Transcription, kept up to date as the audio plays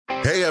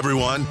Hey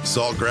everyone,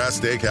 Saltgrass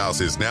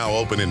Steakhouse is now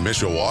open in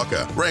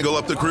Mishawaka. Wrangle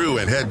up the crew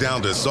and head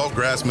down to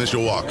Saltgrass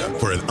Mishawaka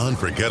for an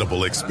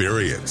unforgettable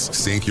experience.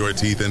 Sink your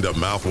teeth into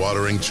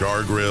mouth-watering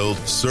char-grilled,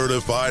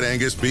 certified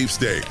Angus beef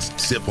steaks.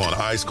 Sip on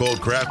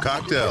ice-cold craft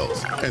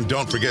cocktails. And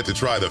don't forget to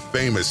try the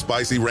famous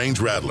spicy range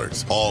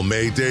rattlers, all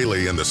made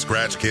daily in the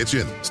Scratch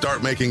Kitchen.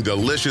 Start making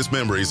delicious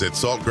memories at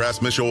Saltgrass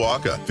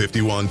Mishawaka,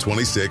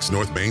 5126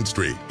 North Main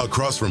Street,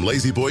 across from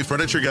Lazy Boy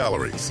Furniture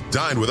Galleries.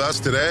 Dine with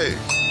us today.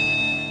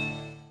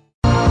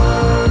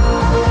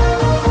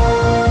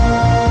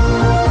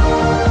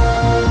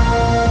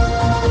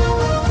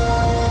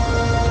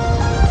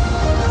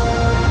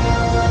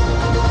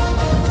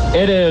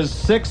 It is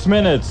 6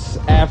 minutes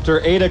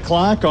after 8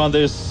 o'clock on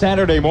this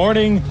Saturday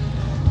morning,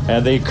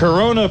 and the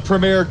Corona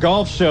Premier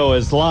Golf Show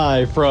is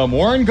live from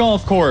Warren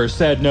Golf Course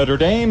at Notre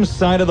Dame,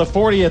 site of the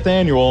 40th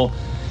Annual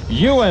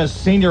U.S.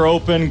 Senior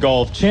Open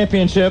Golf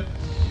Championship.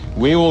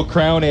 We will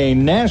crown a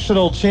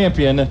national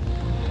champion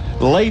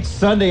late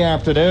Sunday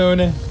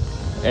afternoon,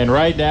 and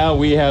right now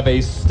we have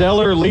a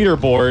stellar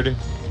leaderboard.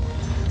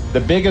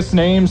 The biggest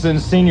names in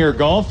senior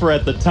golf are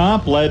at the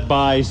top, led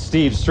by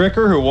Steve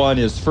Stricker, who won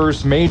his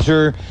first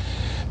major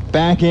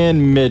back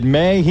in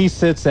mid-May. He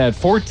sits at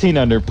 14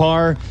 under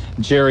par.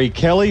 Jerry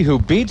Kelly, who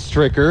beat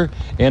Stricker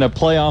in a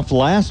playoff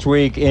last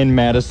week in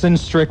Madison,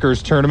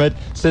 Stricker's tournament,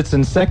 sits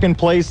in second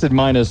place at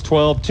minus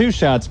 12, 2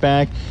 shots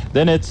back.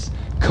 Then it's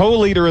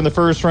co-leader in the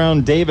first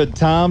round, David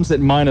Toms at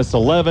minus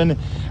 11,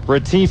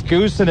 Retief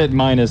Goosen at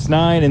minus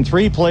 9, and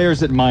 3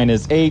 players at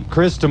minus 8,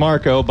 Chris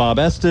DeMarco, Bob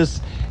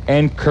Estes,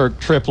 and Kirk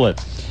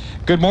Triplett.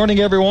 Good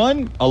morning,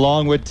 everyone.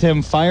 Along with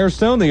Tim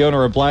Firestone, the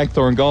owner of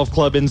Blackthorn Golf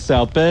Club in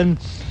South Bend,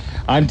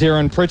 I'm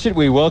Darren Pritchett.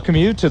 We welcome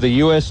you to the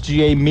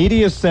USGA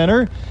Media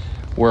Center,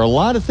 where a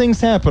lot of things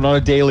happen on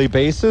a daily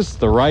basis.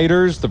 The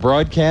writers, the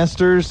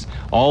broadcasters,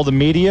 all the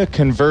media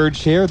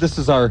converge here. This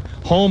is our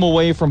home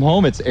away from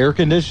home. It's air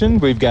conditioned.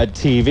 We've got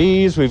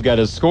TVs. We've got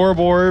a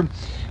scoreboard.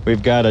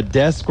 We've got a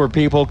desk where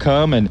people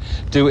come and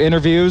do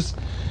interviews.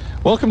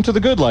 Welcome to the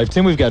good life,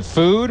 Tim. We've got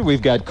food.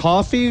 We've got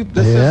coffee.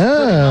 This is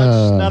pretty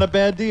much not a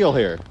bad deal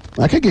here.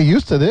 I could get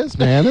used to this,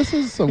 man. This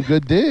is some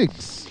good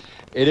digs.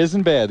 It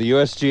isn't bad. The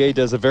USGA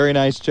does a very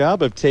nice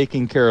job of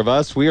taking care of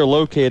us. We are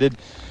located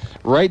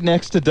right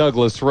next to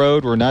Douglas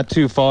Road. We're not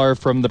too far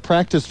from the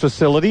practice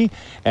facility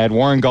at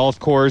Warren Golf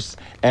Course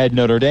at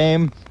Notre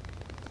Dame.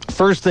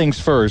 First things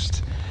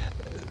first,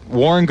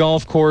 Warren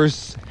Golf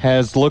Course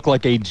has looked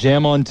like a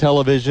gem on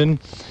television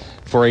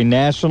for a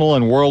national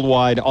and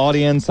worldwide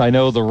audience. I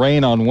know the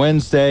rain on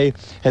Wednesday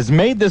has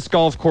made this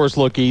golf course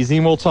look easy,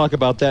 and we'll talk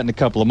about that in a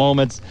couple of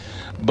moments.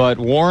 But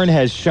Warren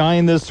has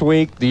shined this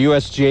week. The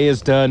USGA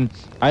has done,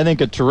 I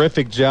think, a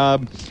terrific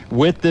job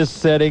with this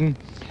setting.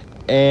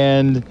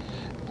 And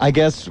I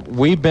guess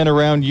we've been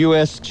around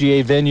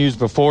USGA venues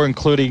before,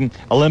 including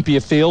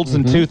Olympia Fields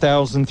in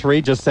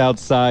 2003, just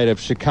outside of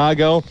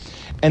Chicago.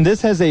 And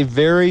this has a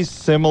very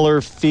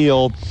similar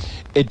feel.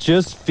 It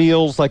just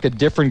feels like a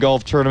different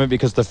golf tournament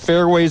because the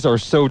fairways are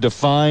so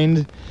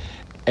defined,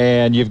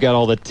 and you've got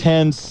all the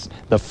tents,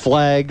 the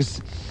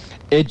flags.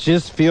 It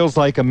just feels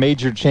like a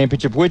major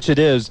championship, which it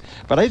is.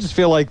 But I just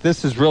feel like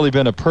this has really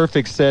been a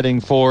perfect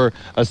setting for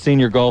a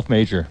senior golf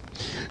major.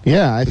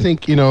 Yeah, I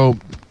think,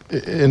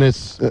 and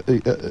it's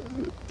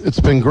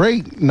been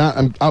great.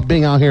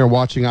 Being out here and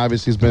watching,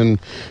 obviously, has been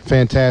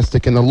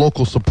fantastic, and the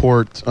local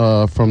support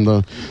from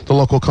the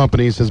local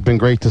companies has been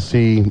great to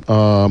see.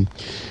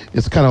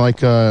 It's kind of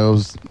like I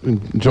was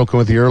joking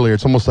with you earlier.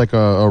 It's almost like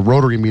a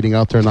Rotary meeting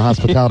out there in the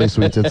hospitality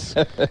suites.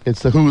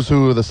 It's the who's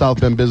who of the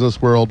South Bend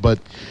business world, but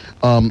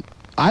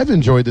I've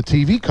enjoyed the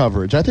TV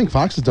coverage. I think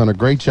Fox has done a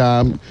great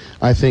job.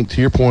 I think,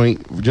 to your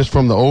point, just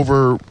from the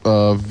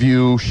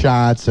overview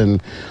shots, and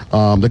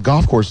the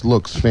golf course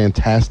looks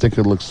fantastic.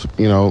 It looks,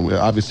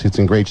 obviously it's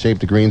in great shape.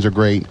 The greens are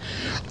great.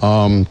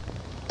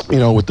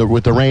 With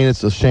the rain,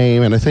 it's a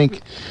shame. And I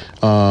think,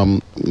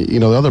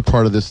 the other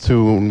part of this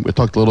too, and we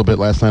talked a little bit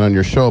last night on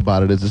your show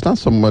about it, is it's not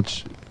so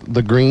much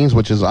the greens,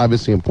 which is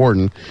obviously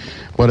important,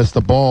 but it's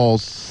the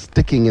balls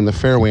sticking in the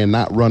fairway and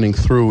not running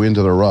through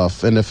into the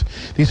rough. And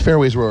if these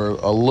fairways were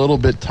a little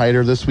bit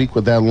tighter this week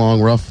with that long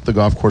rough, the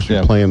golf course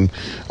would be playing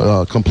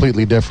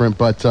completely different.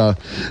 But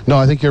no,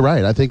 I think you're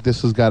right. I think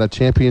this has got a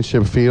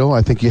championship feel.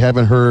 I think you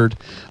haven't heard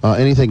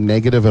anything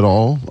negative at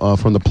all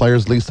from the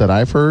players, at least that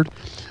I've heard.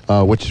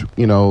 Which,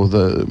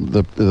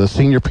 the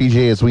senior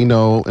PGA, as we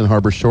know, in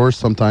Harbor Shores,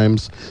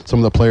 sometimes some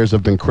of the players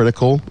have been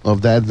critical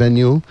of that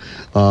venue,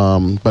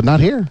 but not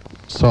here.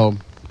 So,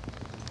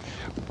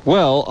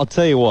 well, I'll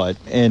tell you what,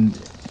 and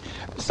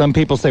some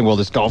people say, well,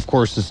 this golf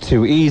course is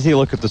too easy.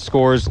 Look at the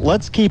scores.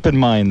 Let's keep in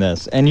mind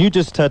this, and you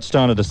just touched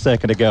on it a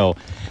second ago.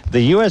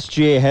 The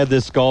USGA had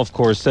this golf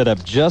course set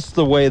up just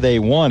the way they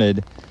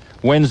wanted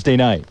Wednesday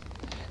night.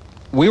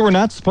 We were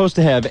not supposed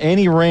to have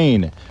any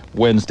rain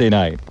Wednesday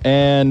night,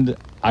 and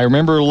I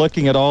remember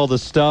looking at all the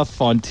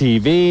stuff on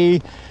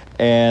TV,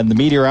 and the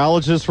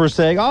meteorologists were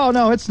saying, oh,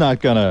 no, it's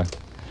not going to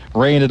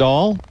rain at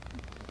all.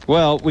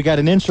 Well, we got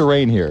an inch of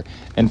rain here.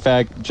 In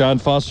fact, John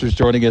Foster's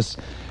joining us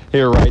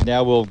here right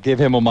now. We'll give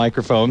him a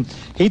microphone.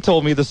 He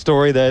told me the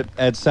story that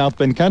at South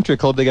Bend Country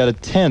Club, they got a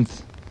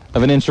 1/10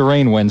 of an inch of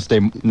rain Wednesday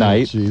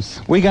night.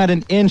 Jeez. We got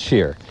an inch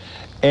here.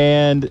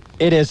 And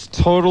it has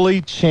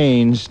totally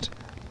changed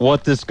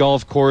what this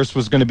golf course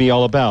was going to be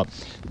all about.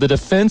 The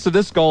defense of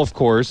this golf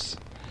course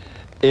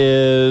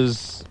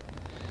is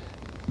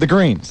the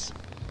greens.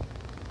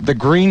 The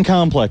green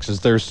complexes.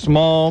 They're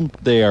small.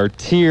 They are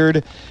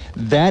tiered.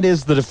 That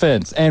is the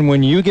defense. And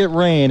when you get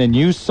rain and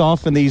you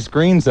soften these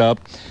greens up,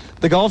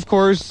 the golf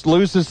course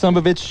loses some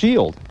of its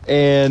shield.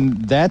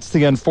 And that's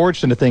the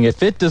unfortunate thing.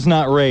 If it does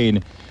not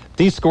rain,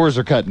 these scores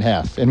are cut in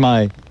half, in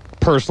my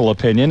personal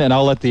opinion. And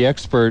I'll let the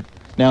expert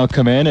now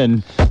come in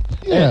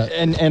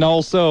and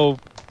also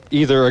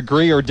either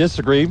agree or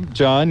disagree.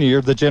 John,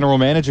 you're the general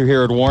manager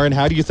here at Warren.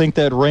 How do you think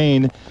that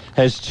rain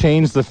has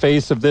changed the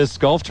face of this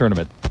golf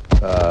tournament?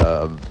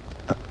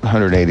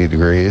 180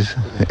 degrees.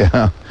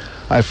 Yeah.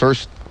 I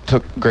first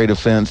took great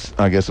offense,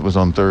 I guess it was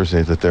on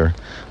Thursday, that they're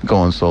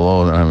going so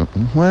low.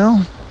 And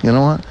well, you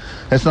know what?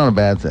 That's not a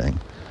bad thing.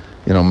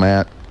 You know,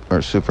 Matt,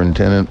 our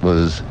superintendent, he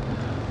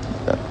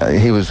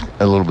was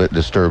a little bit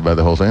disturbed by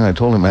the whole thing. I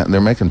told him, Matt,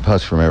 they're making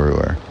putts from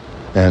everywhere.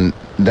 And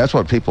that's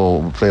what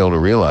people fail to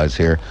realize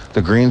here.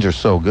 The greens are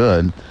so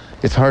good,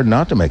 it's hard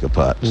not to make a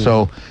putt. Mm-hmm.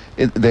 So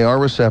they are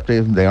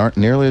receptive. They aren't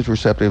nearly as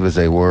receptive as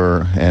they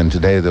were, and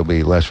today they'll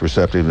be less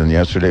receptive than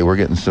yesterday. We're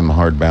getting some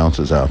hard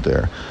bounces out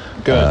there,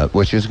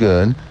 which is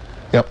good.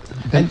 Yep.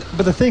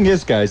 But the thing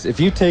is, guys, if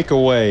you take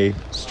away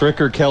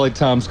Stricker, Kelly,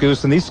 Tom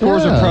Goose, and these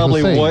scores are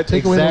probably what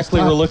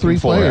exactly we're looking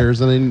for. Players,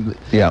 and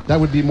then that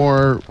would be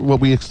more what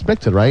we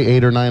expected, right?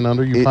 8 or 9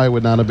 under, you probably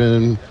would not have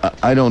been.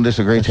 I don't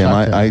disagree, Tim.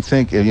 I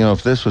think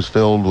if this was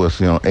filled with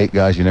 8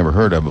 guys you never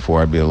heard of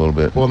before, I'd be a little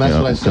bit. Well, that's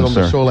what I said on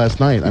the show last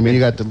night. I mean, you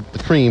got the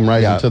cream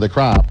rising to the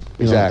crop.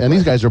 Exactly. And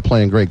these guys are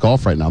playing great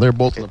golf right now. They're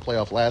both in the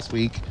playoff last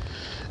week,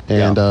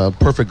 and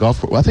perfect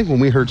golf. I think when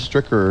we heard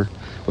Stricker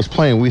was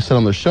playing, we said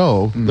on the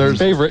show, there's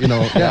favorite, why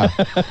not?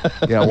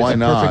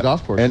 Perfect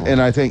golf course.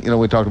 And I think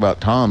we talked about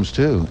Tom's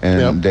too,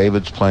 and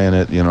David's playing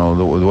it,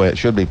 the way it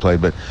should be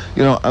played. But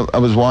I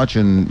was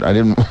watching. I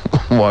didn't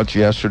watch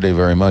yesterday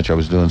very much. I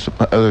was doing some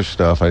other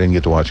stuff. I didn't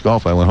get to watch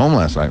golf. I went home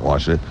last night and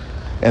watched it,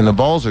 and the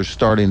balls are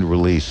starting to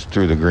release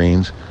through the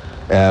greens,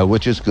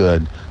 which is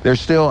good. There's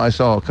still, I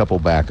saw a couple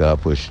back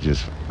up, which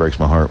just breaks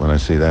my heart when I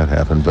see that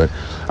happen. But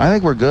I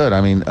think we're good.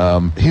 I mean,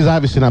 he's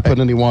obviously not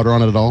putting any water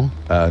on it at all.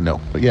 No.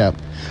 But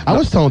I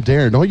was telling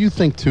Darren, don't you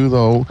think too,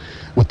 though,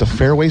 with the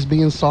fairways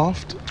being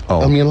soft?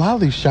 I mean, a lot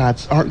of these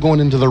shots aren't going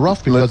into the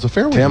rough because the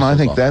fairways. Tim, are so I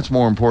think soft. that's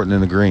more important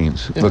than the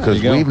greens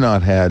because we've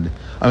not had.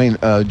 I mean,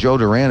 Joe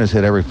Duran has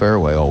hit every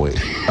fairway all week.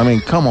 I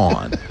mean, come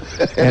on.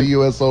 And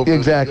U.S. Open.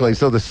 Exactly.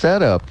 So the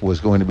setup was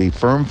going to be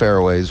firm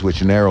fairways,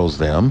 which narrows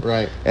them.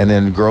 Right. And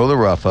then grow the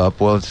rough up.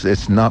 Well,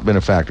 it's not been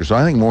a factor. So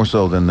I think more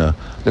so than the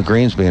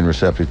greens being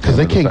receptive. Because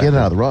they can't get it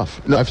out of the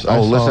rough. No, I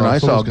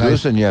saw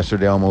Goosen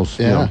yesterday almost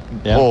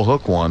pull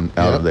hook one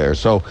out of there.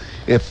 So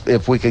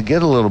if we could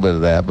get a little bit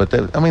of that, but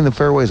the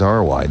fairways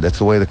are wide. That's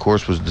the way the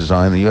course was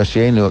designed. The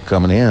USGA knew it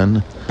coming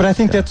in. But I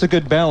think that's a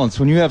good balance.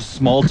 When you have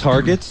small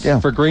targets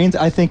for greens,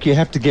 I think you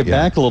have to get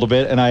back a little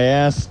bit. And I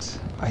asked,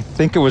 I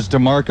think it was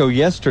DeMarco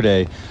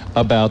yesterday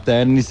about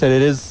that, and he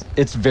said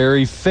it's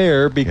very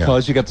fair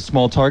because you got the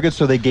small targets,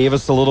 so they gave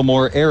us a little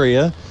more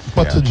area.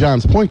 But to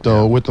John's point,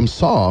 though, with them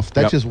soft,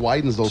 that just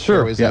widens those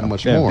fairways that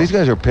much more. These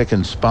guys are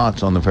picking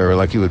spots on the fairway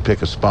like you would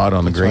pick a spot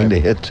on the green to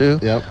hit to,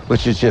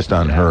 which is just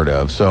unheard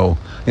of. So,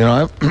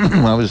 I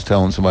was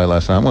telling somebody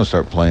last night, I'm going to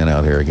start playing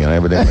out here again.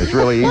 Evidently, it's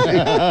really easy.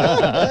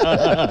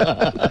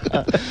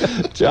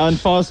 John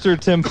Foster,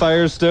 Tim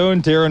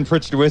Firestone, Darren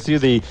Pritchard with you,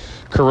 the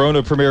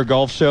Corona Premier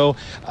Golf Show.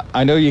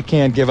 I know you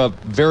can't give up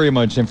very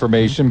much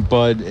information,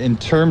 but in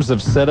terms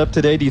of setup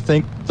today, do you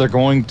think they're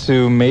going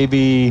to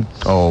maybe...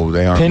 Oh,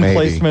 they aren't pin maybe.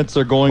 Placements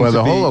are going to be...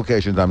 Well, the whole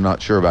locations, I'm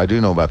not sure, but I do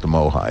know about the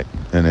mow height,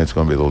 and it's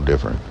going to be a little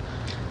different.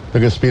 They're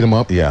going to speed them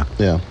up? Yeah.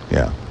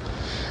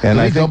 And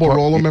I double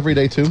roll them every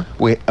day, too?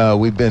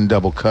 We've been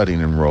double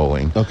cutting and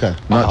rolling. Okay.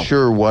 Not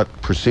sure what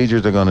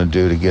procedures they're going to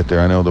do to get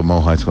there. I know the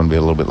mow height's going to be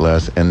a little bit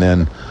less. And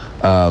then...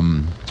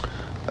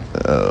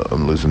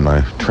 I'm losing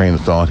my train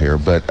of thought here,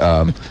 but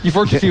you've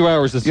worked a few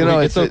hours this week.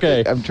 It's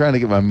okay. I'm trying to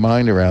get my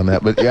mind around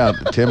that, but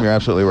Tim, you're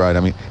absolutely right. I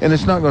mean, and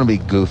it's not going to be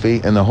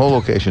goofy, and the whole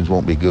locations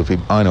won't be goofy.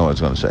 I know what I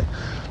was going to say.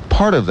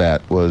 Part of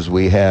that was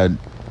we had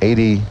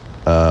 80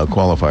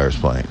 qualifiers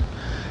playing,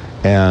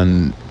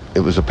 and it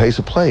was a pace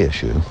of play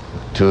issue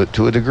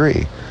to a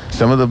degree.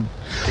 Some of the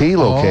tee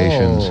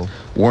locations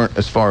weren't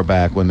as far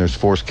back when there's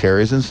forced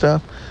carries and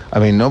stuff. I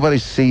mean, nobody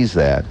sees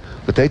that.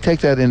 But they take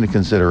that into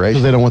consideration.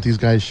 Because they don't want these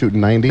guys shooting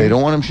 90? They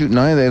don't want them shooting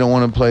 90. They don't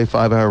want to play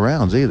 5-hour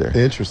rounds either.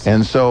 Interesting.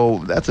 And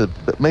so that's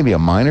maybe a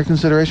minor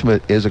consideration,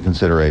 but it is a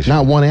consideration.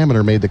 Not one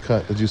amateur made the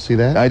cut. Did you see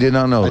that? I did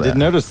not know that. I did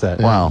notice that.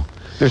 Wow.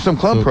 There's some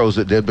club pros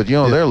that did, but,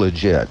 they're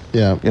legit.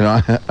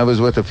 Yeah. I was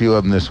with a few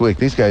of them this week.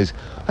 These guys,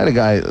 I had a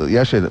guy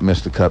yesterday that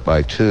missed the cut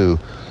by 2,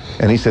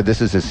 and he said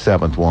this is his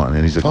 7th one,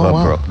 and he's a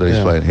club pro that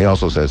he's played. He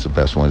also says it's the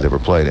best one he's ever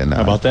played in.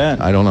 How about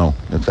that? I don't know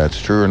if that's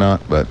true or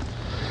not, but...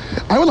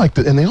 I would like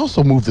to, and they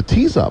also moved the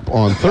tees up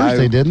on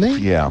Thursday, didn't they?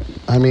 Yeah.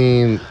 I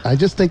mean, I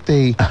just think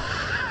they.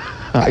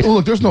 Well,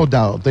 look, there's no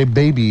doubt they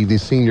baby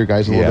these senior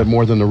guys a little bit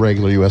more than the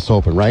regular U.S.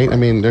 Open, right? I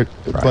mean,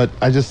 but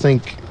I just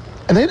think,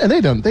 and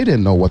they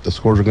didn't know what the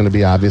scores were going to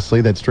be. Obviously,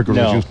 that Stricker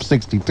was used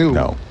 62.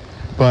 No,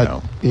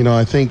 but you know,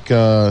 I think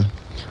the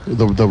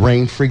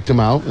rain freaked them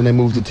out, and they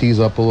moved the tees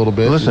up a little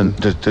bit. Listen,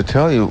 to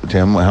tell you,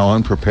 Tim, how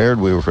unprepared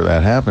we were for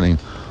that happening.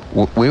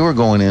 We were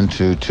going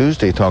into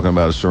Tuesday talking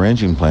about a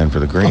syringing plan for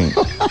the green.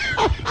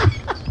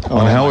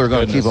 On how we were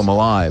going to keep them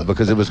alive,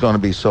 because it was going to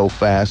be so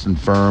fast and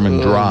firm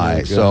and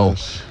dry. So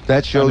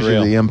that shows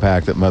you the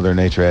impact that Mother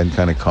Nature had, and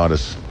kind of caught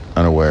us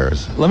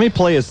unawares. Let me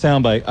play a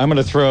soundbite. I'm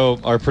going to throw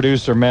our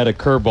producer, Matt, a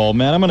curveball.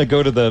 Matt, I'm going to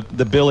go to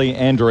the Billy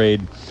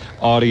Andrade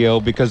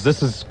audio, because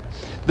this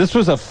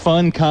was a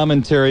fun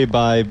commentary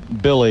by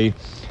Billy,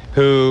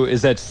 who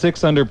is at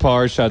 6 under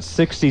par, shot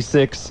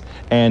 66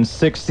 and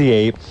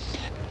 68.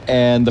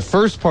 And the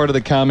first part of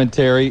the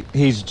commentary,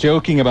 he's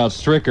joking about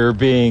Stricker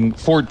being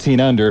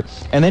 14 under,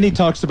 and then he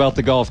talks about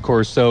the golf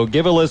course. So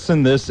give a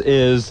listen. This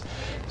is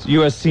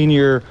U.S.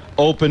 Senior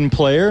Open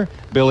player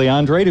Billy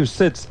Andrade, who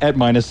sits at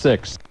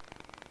 -6.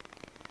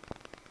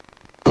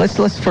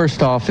 Let's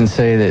first off and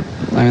say that,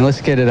 I mean, let's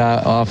get it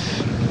off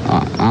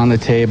on the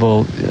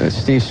table.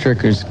 Steve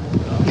Stricker's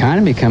kind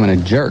of becoming a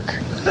jerk.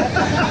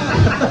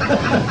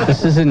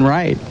 This isn't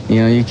right.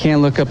 You know, you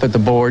can't look up at the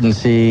board and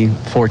see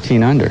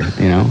 14 under,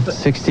 you know.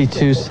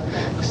 62,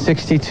 66,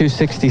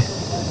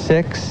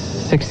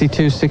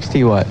 62,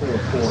 60 what?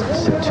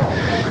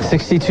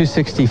 62,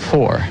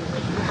 64.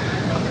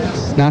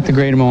 It's not the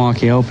Greater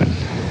Milwaukee Open.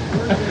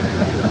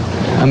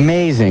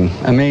 Amazing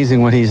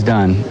what he's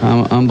done.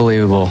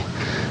 Unbelievable.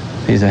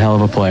 He's a hell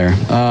of a player.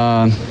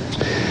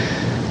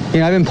 You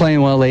know, I've been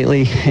playing well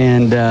lately,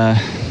 and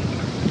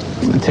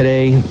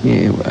today,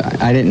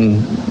 I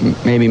didn't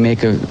maybe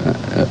make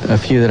a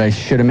few that I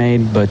should have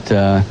made, but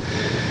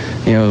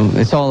you know,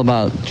 it's all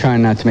about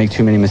trying not to make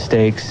too many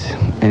mistakes.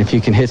 And if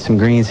you can hit some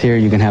greens here,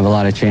 you can have a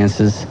lot of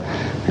chances.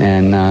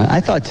 And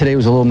I thought today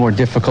was a little more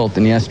difficult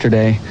than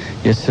yesterday.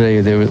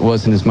 Yesterday there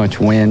wasn't as much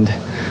wind,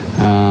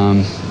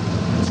 and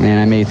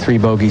I made 3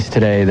 bogeys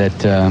today that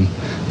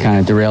kind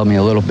of derailed me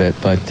a little bit.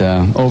 But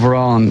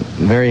overall, I'm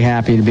very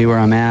happy to be where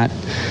I'm at.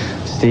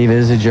 Steve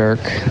is a jerk,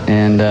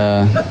 and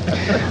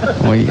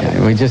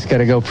we just got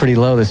to go pretty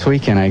low this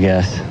weekend, I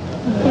guess.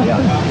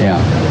 Yeah.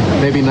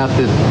 Maybe not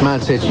the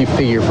mindset you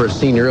figure for a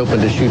Senior Open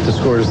to shoot the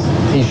scores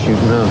he's shooting,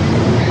 huh?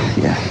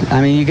 Yeah.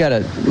 I mean, you got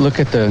to look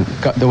at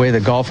the way the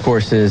golf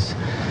course is.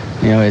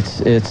 You know, it's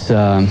you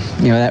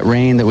know, that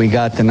rain that we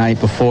got the night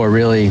before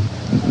really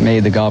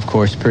made the golf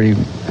course pretty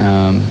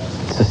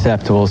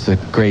susceptible to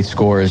great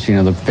scores. You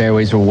know, the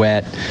fairways were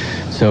wet,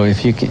 so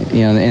if you can,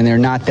 you know, and they're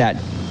not that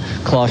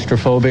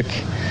claustrophobic.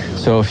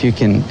 So if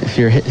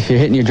you're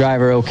hitting your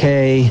driver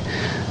okay,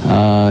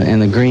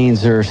 and the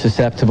greens are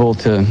susceptible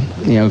to,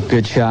 you know,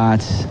 good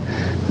shots,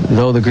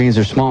 though the greens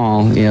are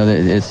small, you know,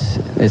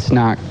 it's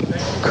not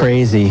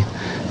crazy,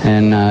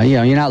 and you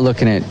know, you're not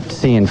looking at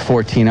seeing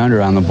 14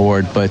 under on the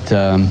board, but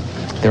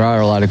there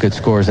are a lot of good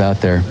scores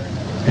out there.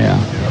 Yeah,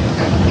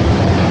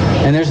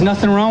 and there's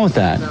nothing wrong with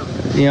that.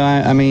 You know,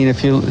 I mean,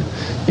 if you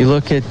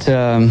look at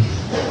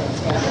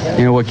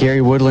you know what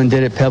Gary Woodland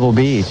did at Pebble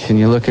Beach, and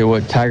you look at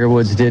what Tiger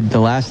Woods did the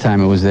last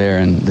time it was there,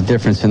 and the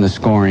difference in the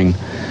scoring.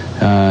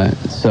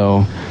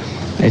 So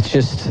it's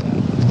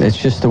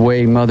just the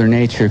way Mother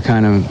Nature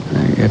kind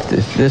of.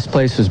 If this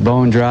place was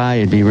bone dry,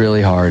 it'd be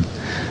really hard,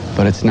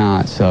 but it's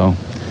not. So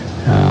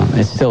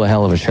it's still a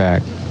hell of a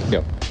track.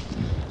 Yep.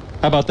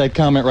 How about that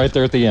comment right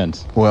there at the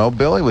end? Well,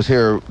 Billy was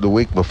here the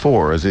week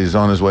before as he's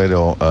on his way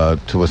to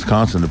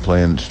Wisconsin to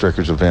play in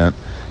Stricker's event,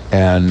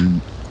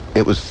 and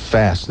it was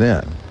fast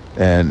then.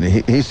 And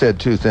he said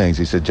 2 things.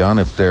 He said, John,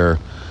 if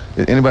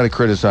anybody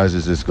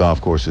criticizes this golf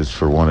course, it's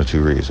for 1 of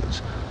 2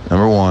 reasons.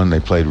 Number 1, they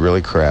played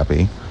really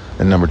crappy.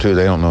 And number 2,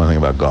 they don't know anything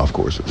about golf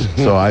courses.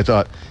 So I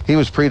thought he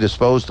was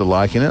predisposed to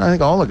liking it. I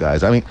think all the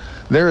guys. I mean,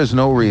 there is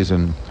no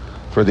reason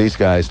for these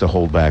guys to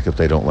hold back if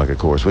they don't like a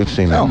course. We've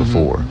seen that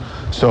before.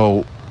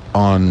 So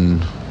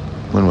on,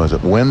 when was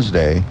it?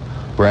 Wednesday,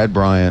 Brad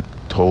Bryant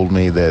told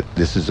me that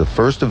this is the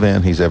first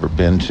event he's ever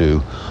been to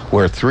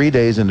where 3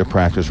 days into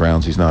practice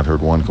rounds he's not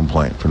heard 1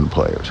 complaint from the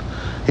players.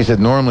 He said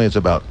normally it's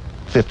about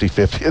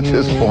 50-50 at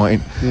this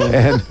point.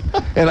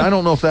 And I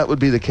don't know if that would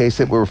be the case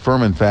if we were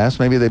firm and fast.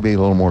 Maybe they'd be a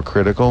little more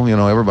critical. You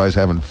know, everybody's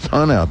having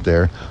fun out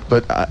there,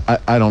 but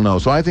I don't know.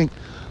 So I think,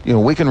 you know,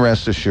 we can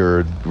rest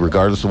assured,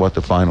 regardless of what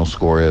the final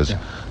score is,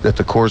 that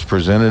the course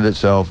presented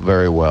itself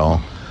very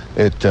well.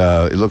 It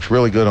looks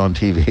really good on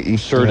TV.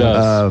 Sure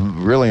does.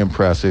 Really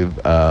impressive.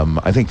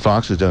 I think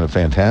Fox has done a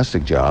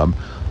fantastic job.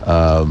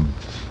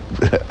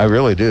 I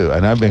really do,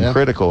 and I've been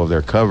critical of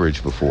their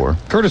coverage before.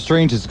 Curtis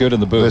Strange is good in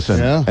the booth.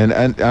 Listen,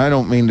 and I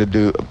don't mean to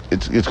do.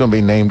 It's going to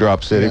be name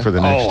drop city for the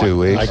next 2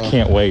 weeks. I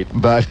can't wait.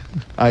 But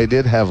I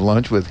did have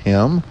lunch with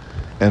him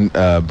and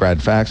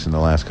Brad Faxon the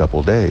last couple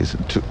of days,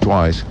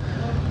 twice.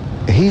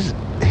 He's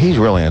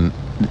really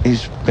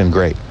he's been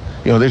great.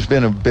 You know, there's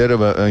been a bit of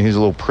he's a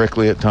little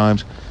prickly at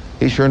times.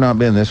 He's sure not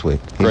been this week.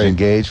 He's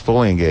engaged,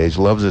 fully engaged,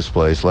 loves this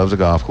place, loves the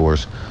golf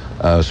course.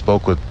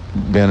 Spoke with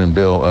Ben and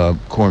Bill.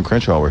 Core and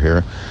Crenshaw were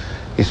here.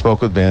 He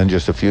spoke with Ben,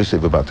 just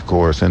effusive about the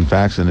course, and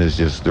Faxon is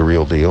just the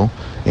real deal.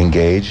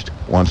 Engaged,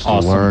 wants to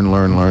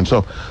learn.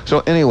 So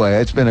anyway,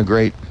 it's been a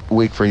great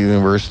week for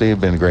university. It's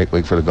been a great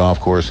week for the golf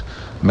course.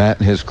 Matt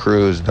and his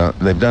crew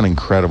they've done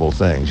incredible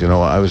things. You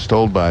know, I was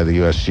told by the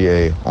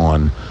USGA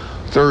on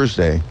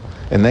Thursday,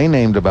 and they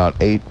named about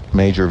 8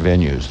 major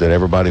venues that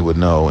everybody would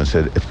know, and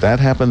said if that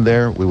happened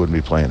there, we wouldn't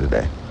be playing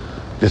today.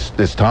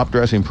 This top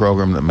dressing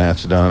program that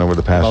Matt's done over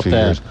the past few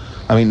years.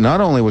 I mean,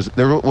 not only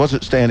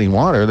wasn't standing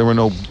water, there were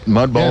no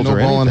mud balls or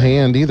anything. No ball in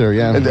hand either,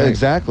 yeah.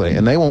 Exactly,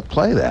 and they won't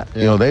play that.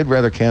 Yeah. You know, they'd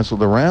rather cancel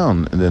the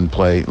round than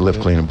play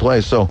lift, clean, and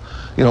play. So,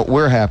 you know,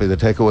 we're happy. The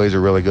takeaways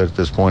are really good at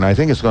this point. I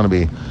think it's going to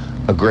be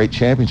a great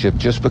championship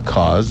just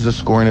because the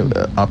scoring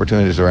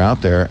opportunities are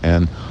out there,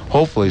 and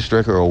hopefully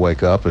Stricker will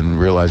wake up and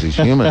realize he's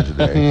human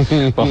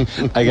today. Well,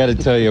 I got to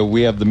tell you,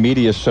 we have the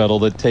media shuttle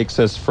that takes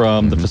us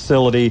from the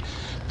facility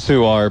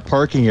to our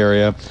parking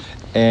area,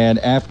 and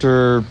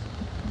after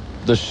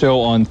the show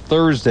on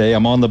Thursday,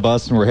 I'm on the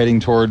bus and we're heading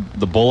toward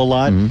the Bull a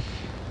lot.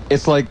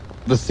 It's like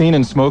the scene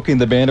in Smoking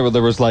the Bandit where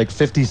there was like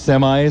 50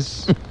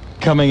 semis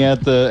coming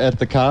at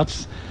the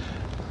cops.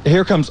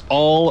 Here comes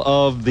all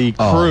of the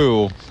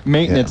crew,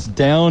 maintenance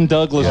down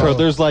Douglas Road.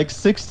 There's like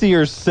 60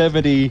 or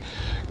 70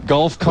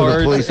 golf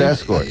carts. Police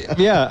escort.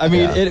 Yeah, I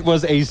mean, it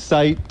was a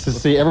sight to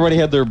see. Everybody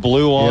had their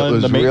blue on,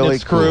 the maintenance really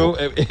crew.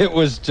 Cool. It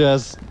was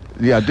just...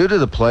 Yeah, due to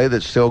the play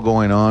that's still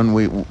going on,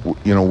 we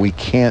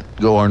can't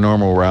go our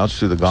normal routes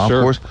through the golf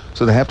course,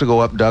 so they have to go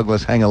up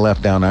Douglas, hang a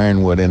left down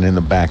Ironwood, and in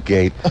the back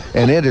gate.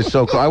 And it is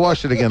so cool. I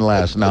watched it again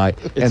last night,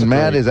 and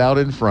Matt is out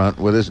in front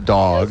with his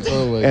dog,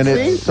 and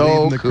it's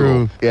so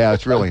cool. Yeah,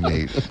 it's really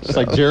neat. It's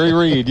like Jerry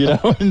Reed, you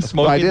know, and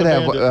Smoking I did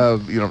the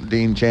have,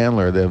 Dean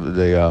Chandler,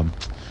 the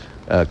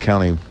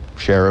county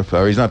sheriff,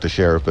 or he's not the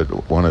sheriff, but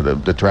one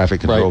of the traffic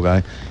control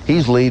guy.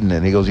 He's leading it.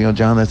 And he goes,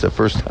 John, that's the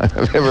first time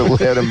I've ever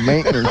led a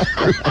maintenance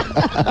crew.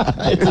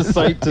 It's a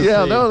sight to see.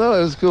 Yeah, no,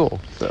 it was cool.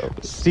 So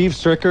Steve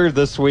Stricker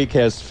this week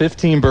has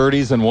 15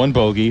 birdies and 1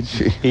 bogey.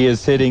 He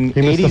is hitting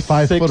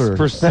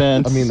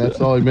 86%. I mean, that's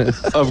all he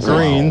missed. Of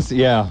greens.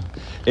 Yeah.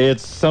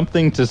 It's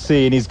something to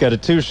see, and he's got a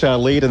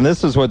 2-shot lead, and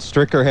this is what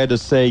Stricker had to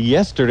say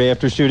yesterday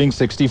after shooting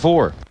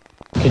 64.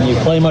 Can you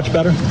play much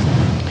better?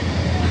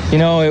 You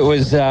know, it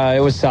was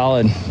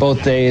solid.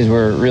 Both days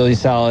were really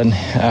solid.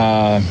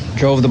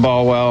 Drove the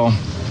ball well.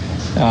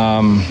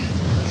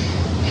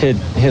 Hit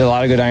a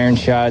lot of good iron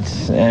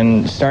shots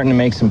and starting to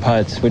make some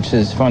putts, which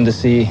is fun to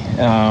see.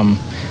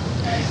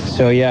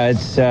 So yeah,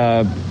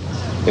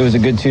 it was a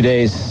good 2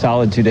 days,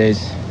 solid 2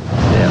 days.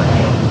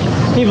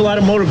 Yeah. Steve, a lot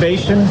of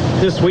motivation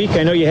this week.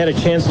 I know you had a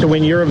chance to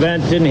win your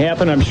event. Didn't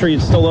happen. I'm sure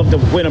you'd still love to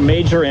win a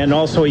major and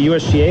also a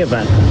USGA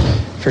event.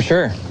 For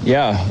sure,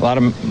 yeah, a lot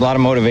of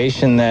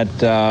motivation that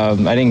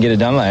I didn't get it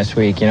done last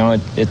week. You know,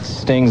 it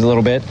stings a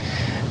little bit.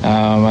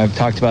 I've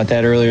talked about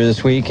that earlier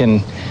this week,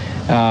 and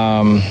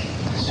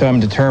so I'm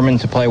determined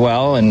to play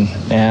well, and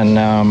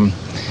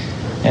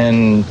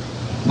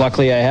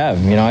luckily I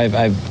have. You know,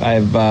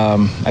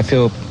 I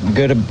feel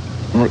good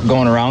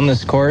going around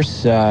this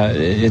course.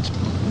 It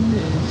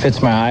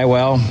fits my eye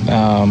well.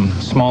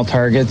 Small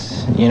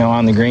targets, you know,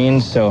 on the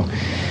greens, so.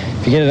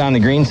 If you get it on the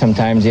green,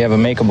 sometimes you have a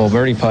makeable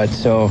birdie putt.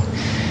 So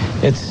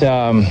it's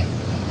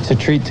a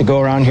treat to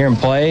go around here and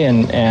play,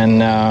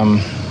 and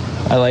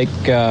I like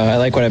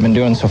what I've been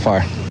doing so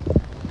far.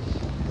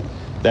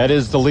 That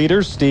is the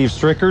leader, Steve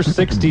Stricker,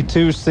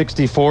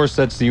 62-64,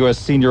 sets the U.S.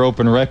 Senior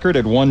Open record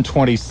at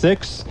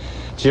 126.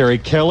 Jerry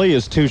Kelly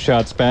is 2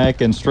 shots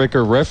back, and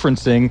Stricker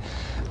referencing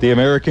the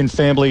American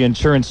Family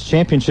Insurance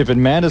Championship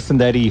in Madison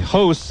that he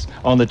hosts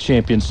on the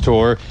Champions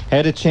Tour.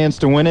 Had a chance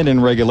to win it in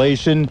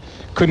regulation,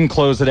 couldn't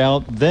close it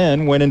out,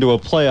 then went into a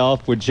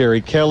playoff with Jerry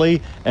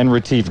Kelly and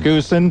Retief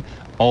Goosen.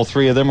 All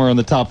 3 of them are in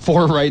the top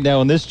 4 right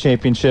now in this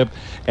championship,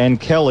 and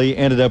Kelly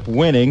ended up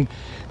winning,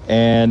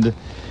 and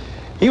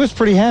he was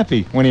pretty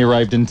happy when he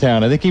arrived in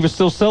town. I think he was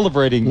still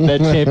celebrating that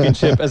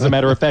championship, as a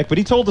matter of fact. But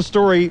he told the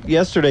story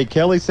yesterday.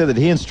 Kelly said that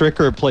he and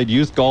Stricker have played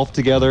youth golf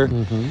together.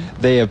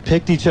 They have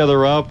picked each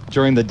other up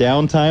during the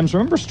down times.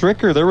 Remember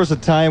Stricker, there was a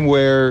time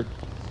where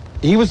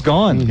he was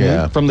gone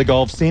from the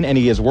golf scene, and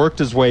he has worked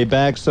his way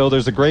back. So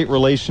there's a great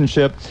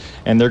relationship,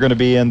 and they're going to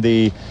be in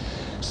the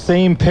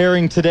same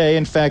pairing today.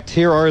 In fact,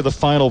 here are the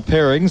final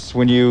pairings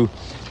when you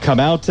come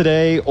out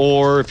today,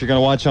 or if you're going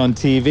to watch on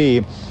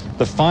TV.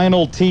 The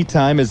final tee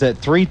time is at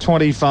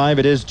 3:25.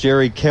 It is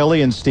Jerry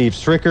Kelly and Steve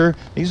Stricker.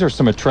 These are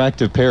some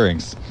attractive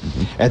pairings.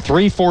 At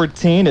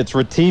 3:14, it's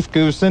Retief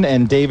Goosen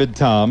and David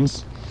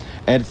Toms.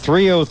 At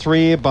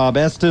 3:03, Bob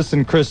Estes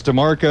and Chris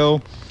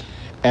DeMarco.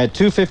 At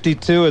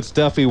 2:52, it's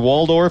Duffy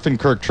Waldorf and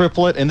Kirk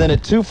Triplett. And then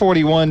at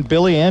 2:41,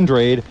 Billy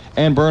Andrade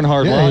and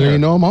Bernhard Langer. You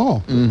know them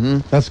all.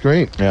 That's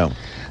great. Yeah.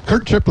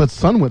 Kurt Triplett's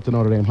son went to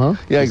Notre Dame, huh?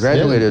 Yeah, he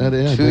graduated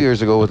Yeah, 2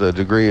 years ago with a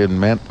degree in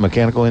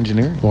mechanical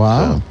engineering.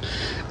 Wow.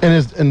 So.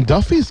 And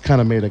Duffy's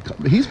kind of made a.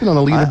 He's been on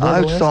the leaderboard.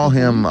 I saw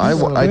him.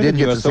 I did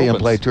get to US see him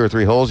Opens. play 2 or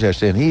 3 holes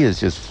yesterday, and he is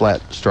just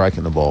flat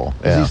striking the ball.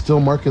 Does he still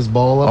mark his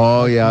ball up?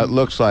 Oh yeah, it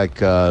looks like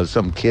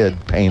some kid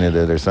painted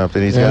it or something.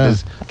 He's Yeah. got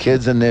his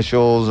kid's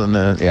initials and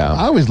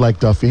I always liked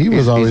Duffy. He was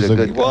He's always a a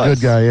good good, guy.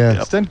 guy. Yeah.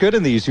 He's done good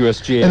in these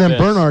USGA And then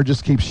events. Bernard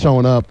just keeps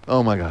showing up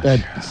Oh my gosh.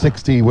 at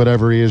 60,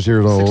 whatever he is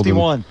years old. and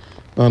 61.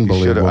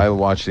 Unbelievable. I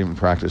watched him in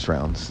practice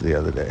rounds the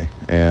other day,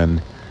 and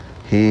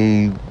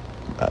he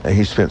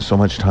spent so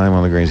much time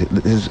on the greens.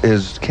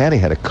 His caddy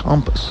had a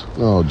compass.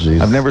 Oh, jeez.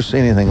 I've never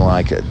seen anything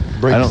like it.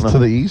 Breaks I don't know. to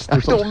the east or I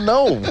don't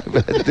know.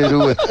 To do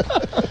with.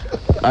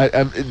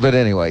 But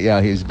anyway,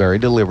 yeah, he's very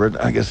deliberate,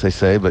 I guess they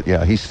say. But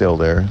yeah, he's still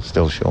there,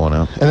 still showing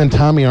up. And then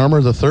Tommy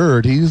Armour the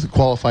third, he's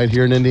qualified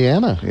here in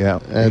Indiana. Yeah,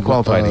 he At,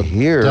 qualified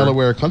here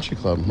Delaware Country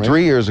Club, right?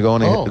 3 years ago,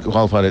 and Oh. he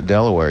qualified at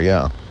Delaware.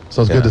 Yeah.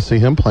 So it's Yeah. good to see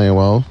him playing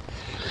well.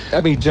 I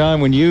mean,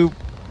 John, when you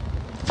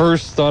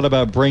first thought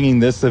about bringing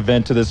this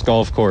event to this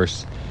golf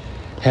course,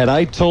 had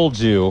I told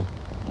you,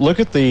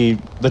 look at the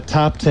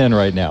top 10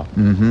 right now.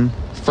 Mm-hmm.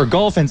 For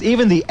golf fans,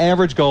 even the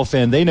average golf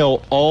fan, they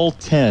know all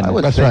 10 I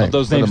would That's think right. of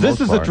those for the names. This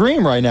most is part. a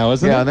dream right now,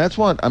 isn't Yeah, it? and that's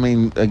what, I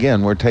mean,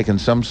 again, we're taking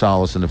some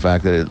solace in the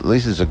fact that at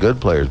least it's a good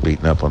players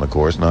beating up on the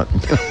course, not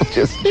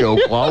just Joe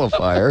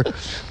qualifier.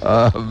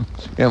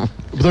 Yeah,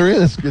 But there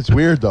is. It's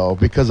weird, though,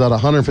 because out of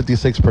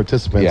 156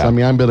 participants, Yeah. I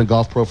mean, I've been a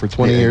golf pro for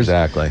 20 years.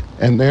 Exactly.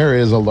 And there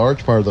is a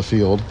large part of the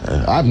field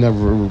I've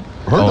never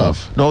heard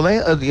of. No, they,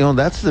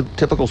 that's the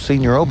typical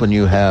Senior Open.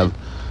 You have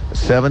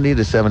 70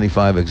 to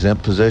 75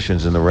 exempt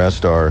positions, and the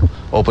rest are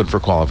open for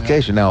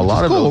qualification. Now, a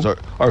lot of cool. those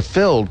are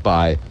filled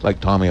by, like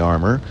Tommy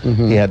Armour.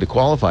 He had to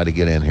qualify to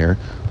get in here.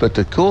 But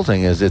the cool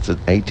thing is it's an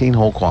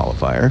 18-hole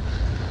qualifier.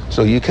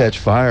 So you catch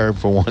fire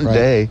for one Right.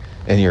 day,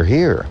 and you're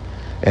here.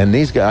 And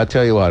these guys, I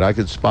tell you what, I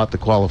could spot the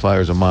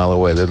qualifiers a mile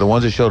away. They're the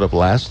ones that showed up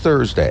last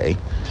Thursday.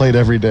 Played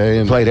every day.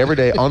 And Played every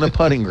day on the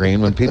putting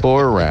green when people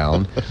were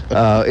around.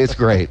 It's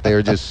great.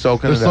 They're just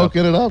soaking They're it up.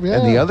 soaking it up, yeah.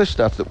 And the other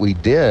stuff that we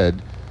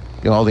did,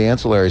 all the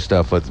ancillary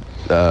stuff with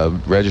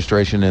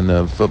registration in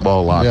the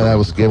football locker Yeah, that room,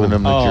 was giving cool.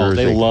 them the Oh,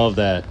 jersey. they love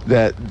that.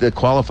 That the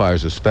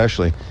qualifiers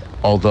especially,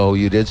 although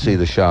you did see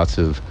the shots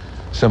of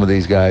some of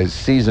these guys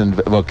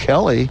seasoned. Well,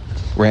 Kelly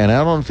ran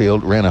out on the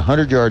field, ran a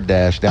 100-yard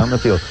dash down the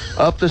field,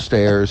 up the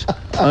stairs,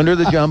 under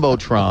the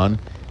Jumbotron,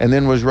 and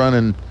then was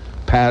running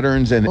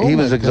patterns, and Oh he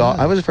my was exhausted.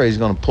 God. I was afraid he's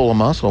going to pull a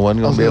muscle, wasn't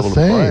I going was to be able to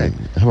gonna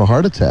play. say, have a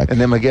heart attack. And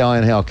then Miguel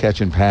Angel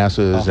catching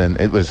passes, and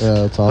it was Yeah,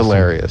 that's awesome.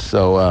 hilarious.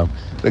 So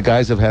the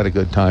guys have had a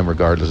good time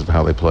regardless of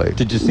how they played.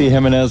 Did you see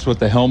Jimenez with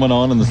the helmet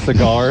on and the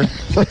cigar?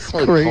 That's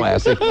great.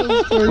 Classic.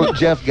 Well,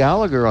 Jeff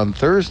Gallagher on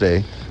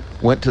Thursday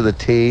went to the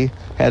tee,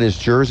 had his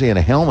jersey and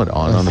a helmet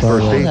on the saw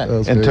first that. tee, That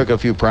was and great. took a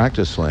few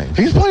practice swings.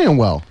 He's playing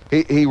well.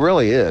 He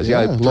really is.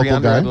 Yeah, Yeah, 3 local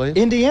under, I guy. believe.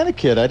 Indiana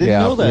kid. I didn't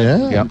Yeah. know that.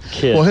 Yeah. Yep.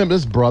 Kid. Well,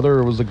 his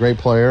brother was a great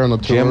player on the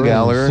tour. Jim and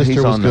Gallagher, his he's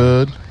sister was on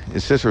good.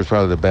 His sister was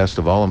probably the best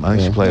of all of them. I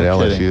think she played at no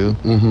LSU.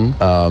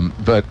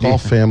 Mm-hmm. But All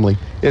family.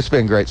 it's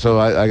been great. So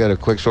I got a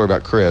quick story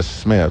about Chris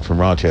Smith from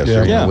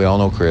Rochester. Yeah. We all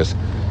know Chris.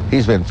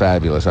 He's been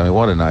fabulous. I mean,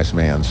 what a nice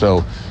man.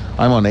 So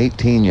I'm on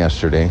 18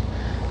 yesterday,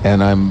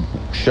 and I'm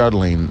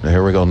shuttling,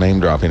 here we go, name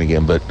dropping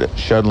again, but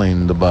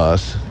shuttling the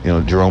bus,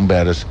 Jerome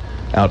Bettis,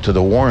 out to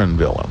the Warren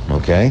Villa,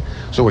 okay?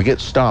 So we get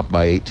stopped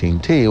by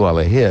 18T while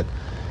they hit,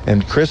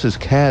 and Chris's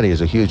caddy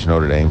is a huge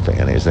Notre Dame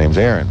fan. His name's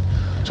Aaron.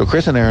 So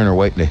Chris and Aaron are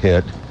waiting to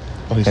hit,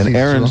 Oh, he and sees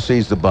Aaron Jerome.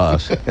 sees the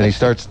bus, and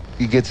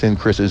he gets in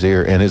Chris's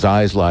ear, and his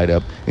eyes light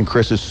up, and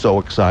Chris is so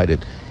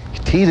excited. He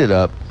teed it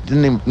up,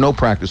 no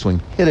practice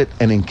swing, hit it,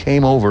 and then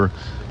came over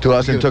to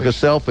us and took a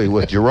selfie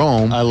with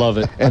Jerome. I love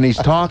it. And he's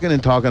talking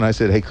and talking. I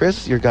said, "Hey,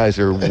 Chris, your guys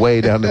are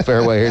way down the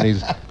fairway here." And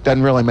he's,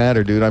 "Doesn't really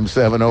matter, dude. I'm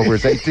 7 over.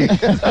 It's 18."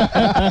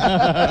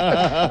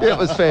 It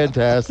was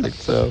fantastic.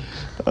 So,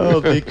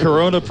 The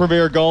Corona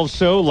Premier Golf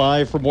Show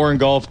live from Warren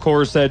Golf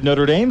Course at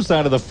Notre Dame,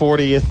 side of the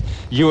 40th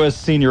U.S.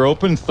 Senior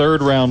Open,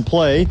 third round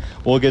play.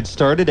 We'll get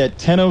started at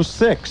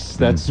 10:06.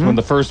 That's when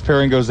the first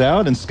pairing goes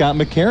out, and Scott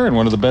McCarron,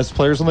 one of the best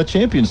players on the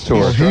Champions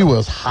Tour. Well, he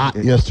was hot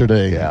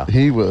yesterday. Yeah.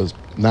 He was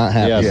not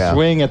happy. Yeah,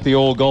 swing at the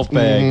old golf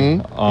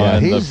bag on yeah,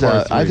 the he's.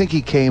 par I three. think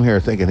he came here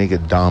thinking he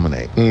could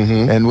dominate,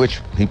 and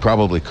which he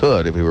probably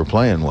could if he were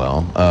playing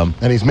well.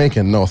 And he's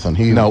making nothing.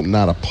 He's Nope.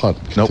 not a putt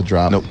Nope. to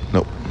drop.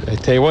 Nope. I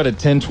tell you what, at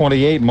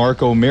 10:28,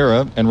 Marco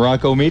Mira and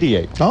Rocco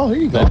Mediate. Oh, there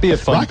you go. That'd be a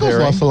fun Rocco's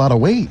pairing. lost a lot of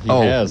weight.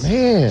 Oh, Yes.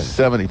 Man.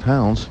 70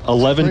 pounds.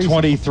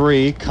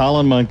 11:23,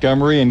 Colin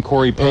Montgomery and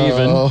Corey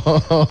Pavin.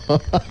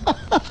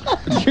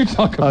 You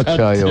talk about I'll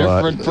tell you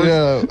what. different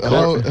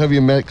Yeah. Have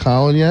you met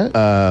Colin yet?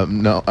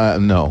 No.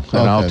 And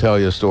I'll Okay. tell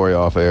you a story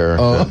off air.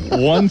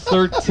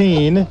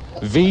 113,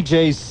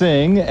 VJ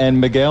Singh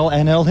and Miguel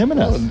Angel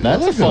Jimenez.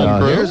 That's a fun Now,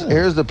 crew.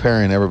 here's the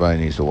pairing everybody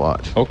needs to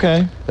watch.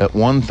 Okay. At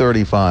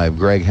 1:35,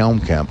 Greg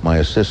Helmkamp, my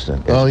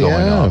assistant, is Oh, going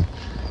yeah. on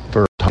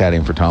for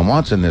caddying for Tom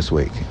Watson this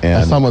week. And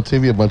I saw him on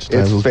TV a bunch of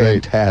times. it's It was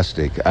great.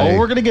 fantastic.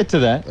 We're going to get to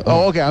that.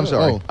 Oh, okay. I'm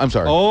sorry. Oh. I'm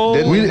sorry.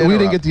 Oh. We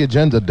didn't get the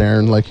agenda,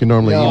 Darren, like you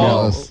normally email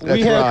us.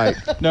 That's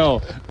right.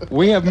 No,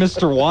 we have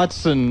Mr.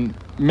 Watson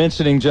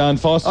mentioning John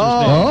Foster's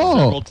name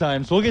several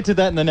times. We'll get to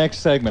that in the next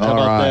segment. How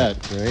All about right.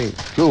 that? Great.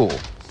 Cool.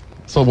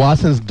 So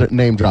Watson's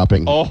name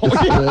dropping. Oh,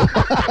 yeah.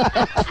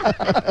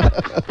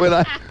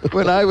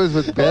 When I was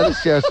with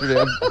Bettis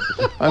yesterday,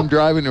 I'm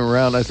driving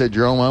around. I said,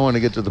 Jerome, I want to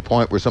get to the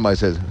point where somebody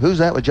says, "Who's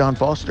that with John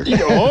Foster?"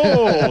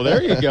 Oh,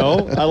 there you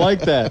go. I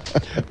like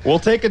that. We'll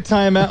take a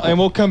timeout and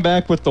we'll come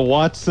back with the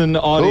Watson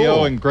audio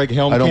Cool. and Greg I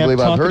don't Helmkamp believe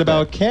I've talking heard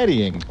about that.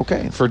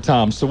 caddying for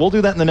Tom. So we'll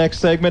do that in the next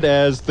segment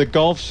as the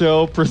golf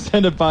show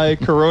presented by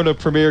Corona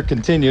Premier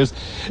continues.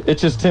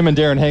 It's just Tim and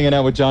Darren hanging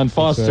out with John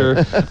Foster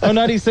on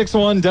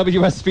 96.1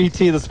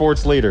 WSBT, the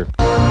sports leader.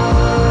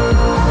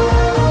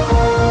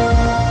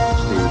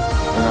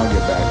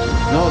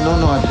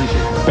 No, I appreciate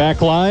it.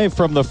 Back live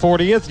from the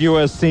 40th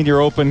U.S.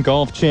 Senior Open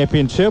Golf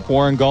Championship,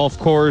 Warren Golf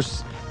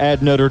Course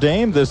at Notre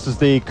Dame. This is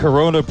the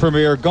Corona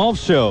Premier Golf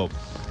Show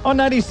on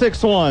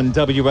 96.1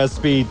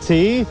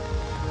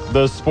 WSBT,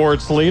 the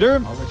sports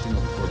leader,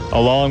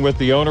 along with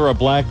the owner of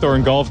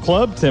Blackthorn Golf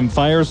Club, Tim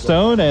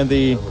Firestone, and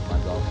the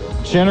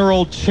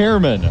general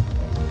chairman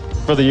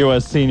for the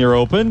U.S. Senior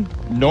Open,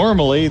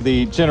 normally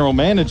the general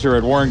manager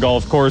at Warren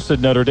Golf Course at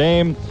Notre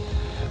Dame,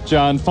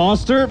 John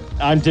Foster.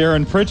 I'm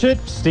Darren Pritchett.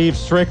 Steve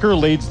Stricker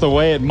leads the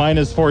way at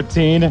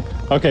 -14.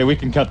 Okay, we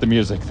can cut the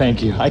music.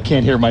 Thank you. I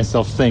can't hear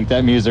myself think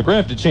that music. We're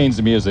going to have to change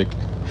the music.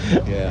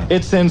 Yeah.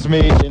 It sends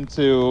me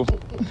into...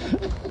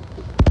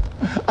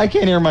 I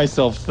can't hear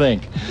myself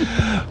think.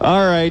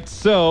 All right,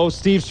 so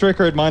Steve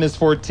Stricker at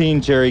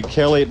 -14, Jerry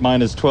Kelly at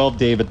 -12,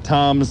 David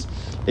Toms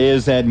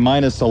is at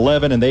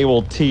 -11, and they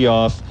will tee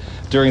off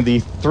during the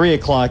 3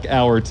 o'clock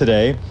hour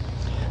today.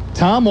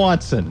 Tom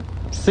Watson,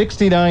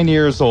 69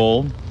 years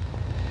old.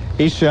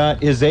 He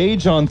shot his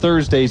age on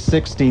Thursday,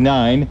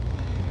 69.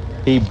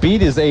 He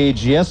beat his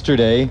age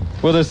yesterday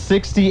with a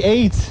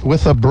 68.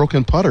 With a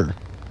broken putter.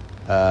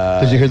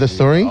 Did you hear this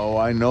story? Oh,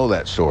 I know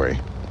that story.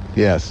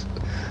 Yes.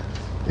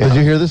 Did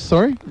you hear this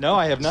story? No,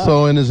 I have not.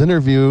 So in his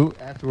interview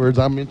afterwards,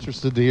 I'm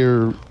interested to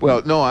hear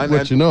Well, no, I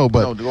what you know.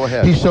 But no, go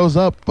ahead. he shows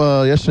up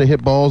yesterday,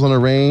 hit balls on a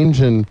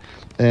range, and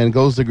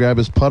goes to grab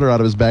his putter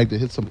out of his bag to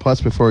hit some putts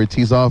before he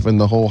tees off, and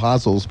the whole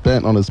hossel's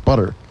bent on his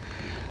putter.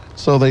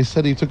 So they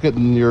said he took it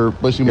in your...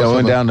 Yeah,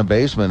 went down the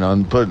basement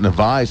on putting the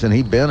vise, and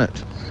he bent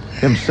it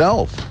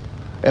himself.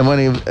 And when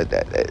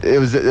it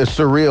was a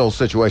surreal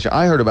situation.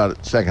 I heard about it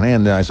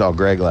secondhand, then I saw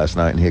Greg last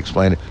night, and he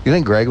explained it. You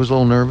think Greg was a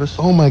little nervous?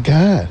 Oh, my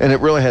God. And it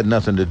really had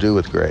nothing to do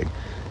with Greg.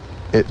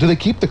 Do they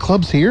keep the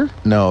clubs here?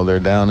 No, they're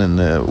down in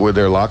where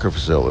their locker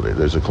facility.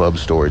 There's a club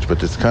storage,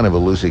 but it's kind of a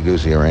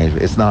loosey-goosey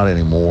arrangement. It's not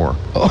anymore.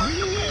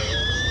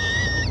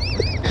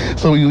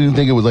 So you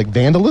think it was like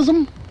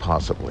vandalism?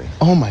 Possibly.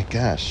 Oh, my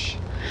gosh.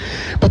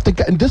 But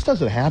this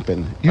doesn't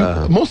happen.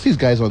 Most of these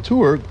guys on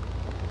tour,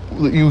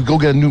 you go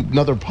get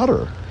another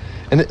putter.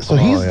 And so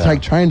he's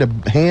like trying to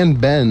hand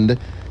bend.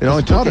 It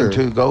only took him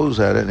 2 goes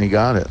at it, and he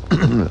got it.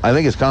 I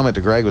think his comment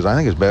to Greg was, I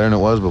think it's better than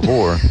it was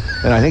before.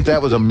 And I think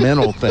that was a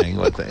mental thing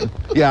with him.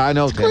 Yeah, I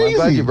know, Tim. I'm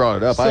glad you brought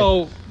it up.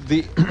 So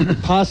the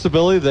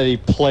possibility that a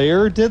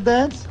player did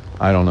that?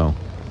 I don't know.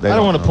 I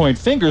don't want to point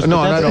fingers,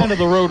 but that's kind of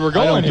the road we're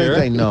going I don't here.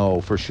 think they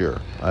know for sure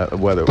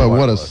whether. But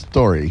what a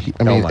story!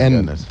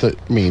 Goodness.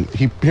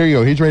 Here you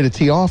go. He's ready to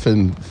tee off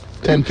in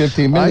 10,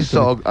 15 minutes.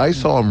 I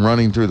saw him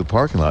running through the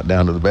parking lot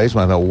down to the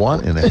basement. I thought,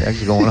 what in the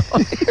heck's going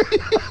on?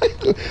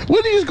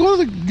 When did he just go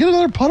to get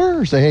another putter,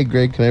 or say, "Hey,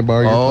 Greg, can I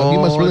borrow your putter?" He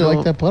must really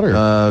like that putter.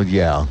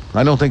 Yeah.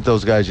 I don't think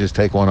those guys just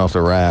take one off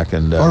the rack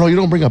and. Or no, you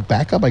don't bring a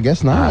backup. I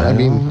guess not.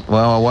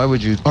 Well, why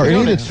would you? Are any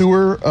of the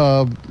tour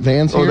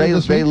vans here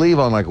this they week? leave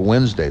on like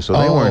Wednesday, so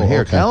they weren't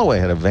here. Okay. Callaway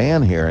had a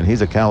van here, and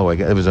he's a Callaway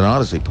guy. It was an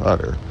Odyssey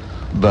putter,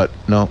 but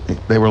no,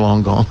 they were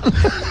long gone.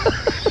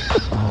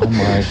 Oh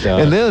my God!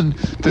 And then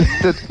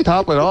to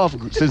top it off,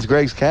 since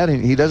Greg's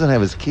caddying, he doesn't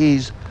have his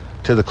keys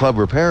to the club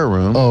repair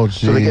room. Oh,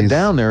 so they get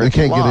down there. They It's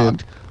can't locked.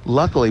 get in.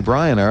 Luckily,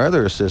 Brian, our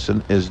other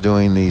assistant, is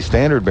doing the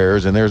standard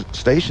bearers, and there's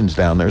stations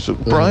down there. So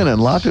Brian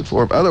unlocked it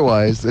for him.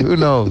 Otherwise, who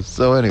knows?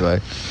 So anyway,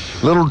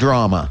 little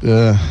drama.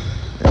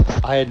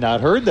 I had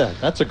not heard that.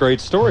 That's a great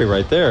story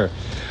right there.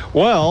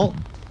 Well,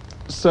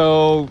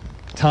 so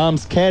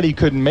Tom's caddy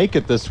couldn't make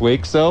it this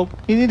week, so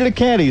he needed a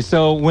caddy.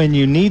 So when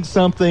you need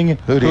something,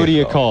 who do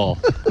you call?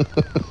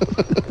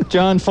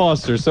 John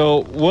Foster.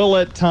 So we'll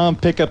let Tom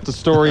pick up the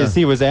story as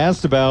he was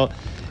asked about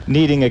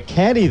needing a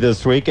caddy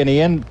this week, and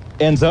he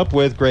ends up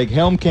with Greg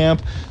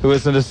Helmkamp, who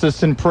is an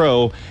assistant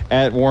pro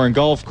at Warren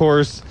Golf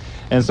Course.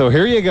 And so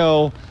here you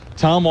go,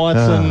 Tom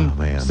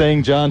Watson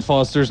saying John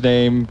Foster's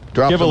name.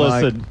 Give a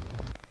listen.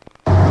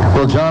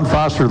 Well, John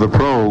Foster, the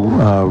pro,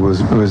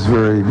 was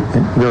very,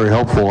 very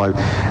helpful.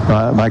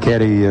 My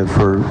caddy,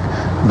 for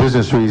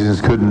business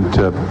reasons, couldn't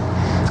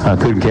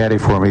caddy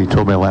for me. He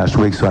told me last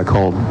week, so I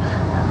called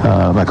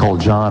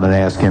John and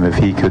asked him if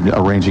he could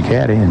arrange a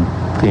caddy, and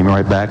came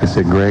right back and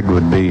said Greg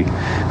would be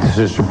the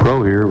assistant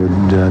pro here,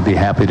 would be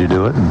happy to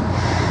do it. And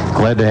of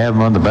glad to have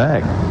him on the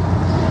bag.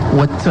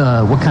 What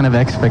kind of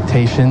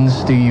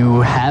expectations do you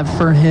have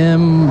for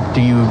him?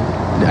 Do you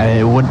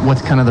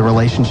what's kind of the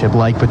relationship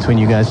like between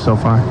you guys so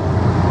far?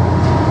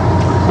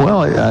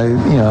 Well,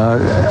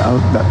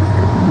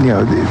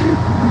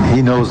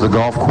 he knows the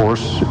golf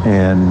course,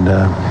 and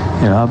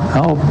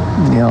I'll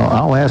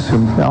ask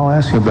him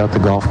about the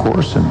golf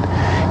course. And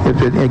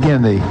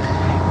again, the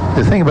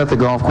thing about the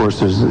golf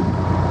course is it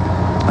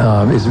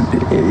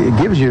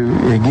gives you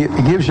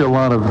a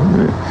lot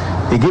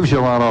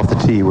off the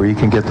tee where you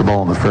can get the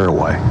ball in the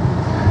fairway.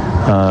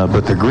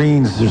 But the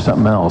greens, there's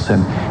something else,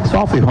 and it's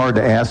awfully hard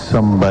to ask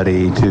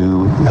somebody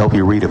to help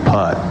you read a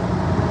putt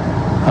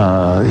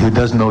who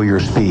doesn't know your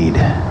speed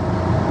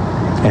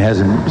and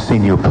hasn't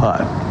seen you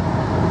putt.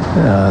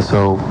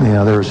 So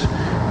there's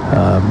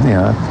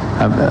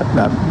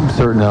I'm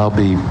certain I'll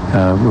be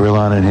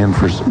relying on him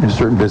for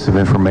certain bits of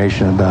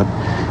information about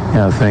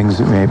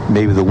things,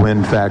 maybe the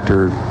wind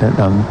factor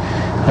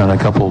on a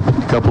couple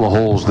of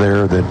holes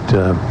there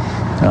that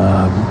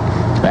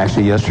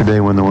actually yesterday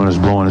when the wind was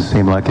blowing, it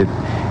seemed like it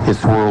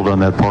swirled on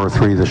that par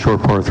 3, the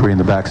short par 3 in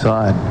the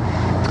backside.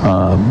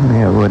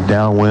 Went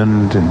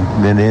downwind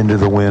and then into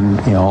the wind,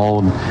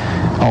 all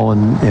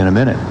in a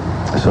minute.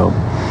 So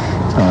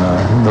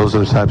those are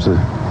the types of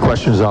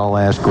questions I'll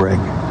ask Greg.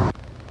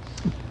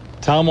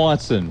 Tom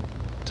Watson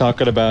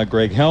talking about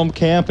Greg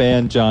Helmkamp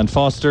and John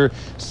Foster.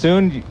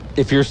 Soon,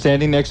 if you're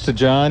standing next to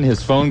John,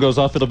 his phone goes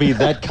off. It'll be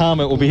that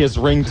comment will be his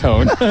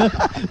ringtone.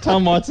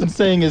 Tom Watson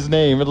saying his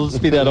name. It'll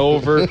just be that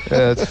over.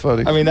 Yeah, that's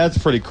funny. I mean, that's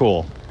pretty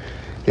cool.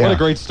 Yeah. What a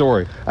great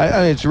story.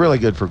 I mean, it's really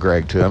good for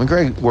Greg, too. I mean,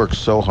 Greg works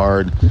so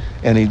hard,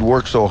 and he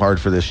worked so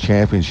hard for this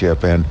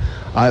championship. And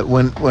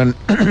when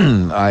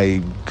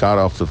I got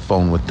off the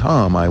phone with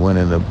Tom, I went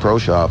in the pro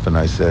shop, and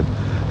I said,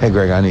 hey,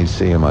 Greg, I need to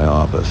see you in my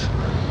office.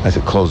 I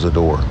said, close the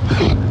door.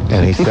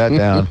 And he sat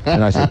down,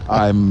 and I said,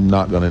 I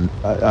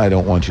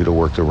don't want you to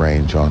work the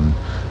range on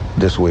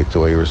this week the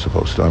way you were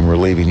supposed to. I'm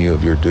relieving you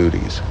of your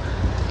duties.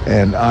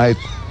 And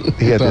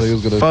he had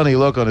this funny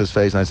look on his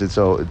face, and I said,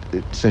 so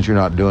since you're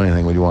not doing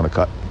anything, would you want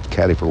to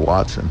caddy for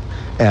Watson?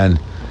 And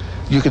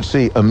you could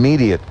see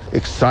immediate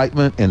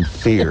excitement and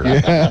fear.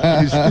 And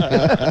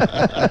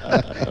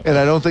I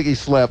don't think he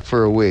slept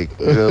for a week.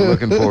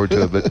 Looking forward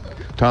to it. But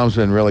Tom's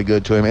been really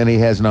good to him, and he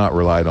has not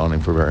relied on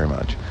him for very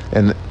much.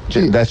 And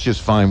that's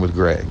just fine with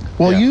Greg.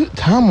 Well,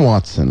 Tom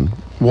Watson,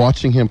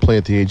 watching him play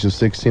at the age of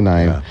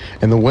 69,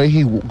 and the way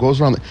he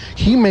goes around,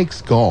 he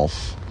makes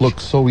golf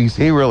look so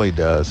easy. He really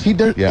does.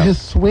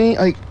 His swing,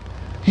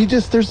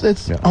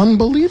 it's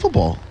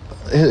unbelievable.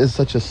 It's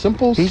such a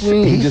simple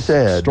swing. He just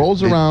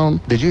strolls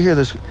around. Did you hear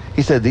this?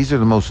 He said these are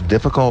the most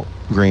difficult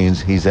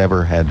greens he's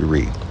ever had to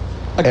read.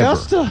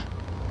 Augusta?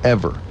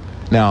 Ever.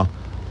 Now,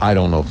 I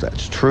don't know if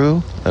that's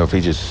true, or if he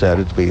just said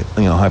it to be,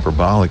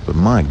 hyperbolic, but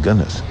my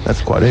goodness,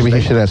 that's quite a Maybe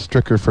statement. he should ask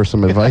Stricker for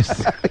some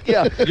advice.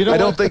 Yeah, I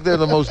don't think they're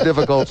the most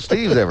difficult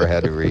Steve's ever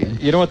had to read.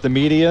 You know what the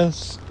media,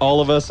 all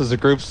of us as a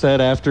group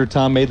said after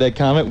Tom made that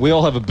comment? We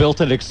all have a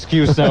built-in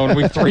excuse now when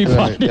we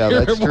three-putt here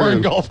at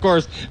Warren Golf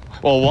Course.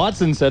 Well,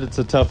 Watson said it's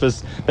the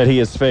toughest that he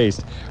has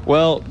faced.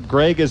 Well,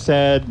 Greg has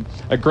had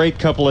a great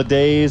couple of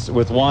days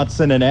with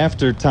Watson, and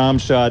after Tom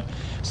shot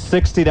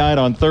 69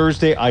 on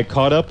Thursday, I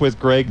caught up with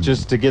Greg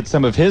just to get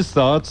some of his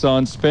thoughts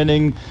on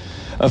spending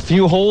a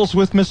few holes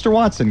with Mr.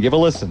 Watson. Give a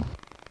listen.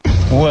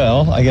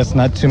 Well, I guess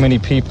not too many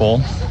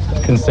people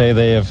can say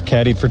they have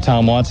caddied for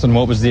Tom Watson.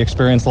 What was the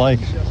experience like?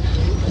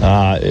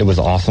 It was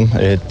awesome.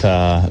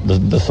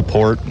 The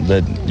support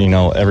that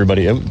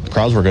everybody,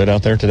 crowds were good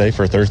out there today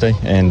for Thursday,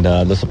 and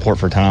the support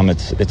for Tom,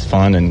 it's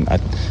fun, and I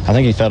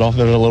think he fed off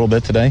of it a little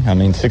bit today. I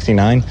mean,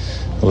 69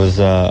 was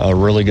a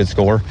really good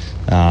score.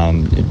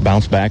 It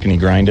bounced back and he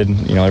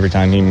grinded. Every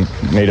time he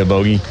made a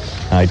bogey,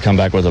 he'd come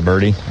back with a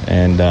birdie,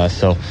 and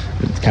so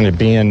kind of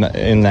being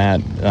in that,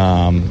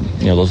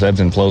 those ebbs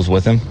and flows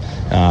with him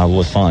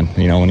was fun.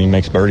 When he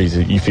makes birdies,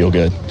 you feel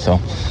good. So.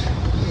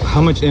 How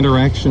much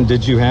interaction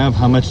did you have?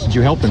 How much did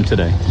you help him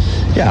today?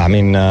 Yeah, I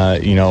mean,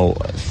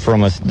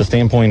 from the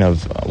standpoint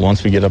of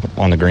once we get up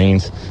on the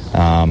greens,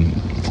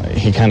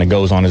 he kind of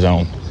goes on his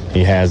own.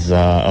 He has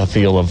a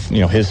feel of,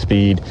 his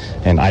speed,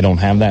 and I don't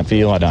have that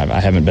feel. I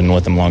haven't been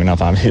with him long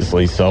enough,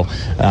 obviously. So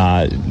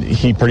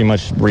he pretty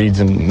much reads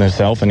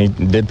himself, and he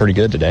did pretty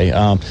good today.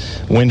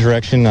 Wind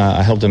direction,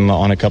 I helped him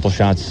on a couple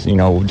shots,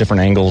 different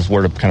angles,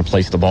 where to kind of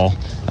place the ball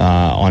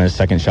on his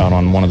second shot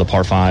on one of the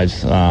par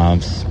fives.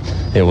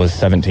 It was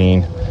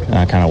 17,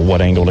 kind of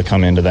what angle to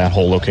come into that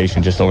whole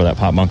location just over that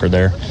pot bunker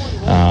there.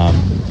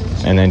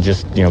 And then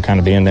just, kind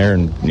of being there,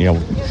 and,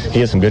 he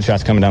had some good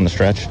shots coming down the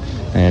stretch,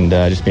 and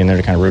just being there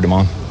to kind of root him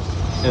on.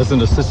 As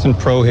an assistant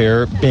pro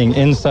here, being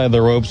inside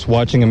the ropes,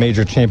 watching a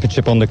major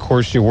championship on the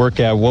course you work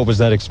at, what was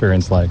that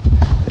experience like?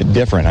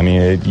 Different. I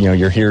mean,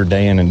 you're here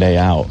day in and day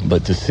out,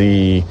 but to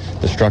see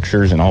the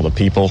structures and all the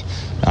people,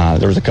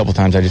 there was a couple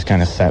times I just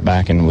kind of sat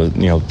back and was,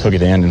 took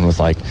it in and was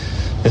like,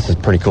 this is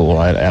pretty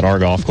cool. At our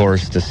golf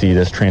course, to see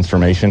this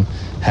transformation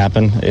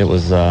happen, it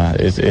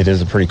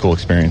is a pretty cool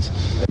experience.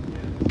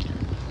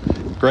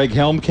 Greg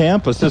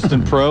Helmkamp,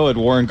 assistant pro at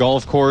Warren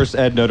Golf Course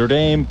at Notre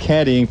Dame,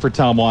 caddying for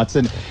Tom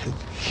Watson.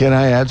 Can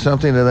I add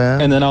something to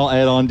that? And then I'll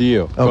add on to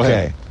you. Go Okay.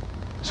 ahead.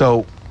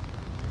 So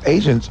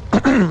agents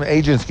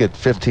get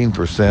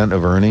 15%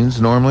 of earnings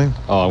normally.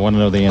 Oh, I want to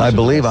know the answer. I to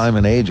believe this. I'm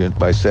an agent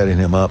by setting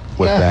him up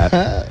with that.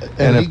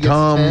 And he if gets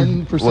Tom,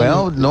 10%?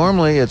 well,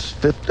 normally it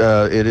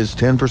is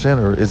 10%,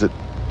 or is it?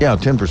 Yeah,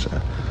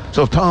 10%.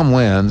 So if Tom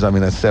wins, I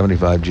mean, that's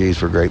 75 G's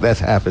for Greg. That's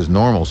half his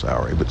normal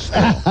salary, but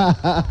still.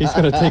 He's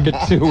going to take a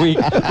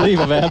 2-week leave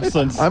of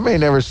absence. I may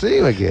never see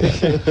him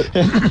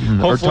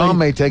again. Or Tom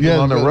may take him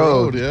on the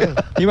road.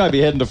 He might be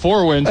heading to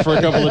Four Winds for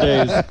a couple of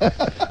days.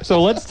 So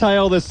let's tie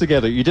all this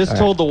together. You just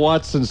told the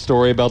Watson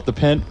story about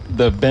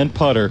the bent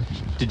putter.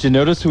 Did you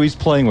notice who he's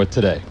playing with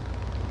today?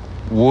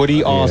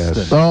 Woody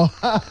Austin.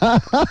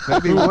 Yes.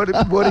 Maybe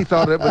Woody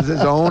thought it was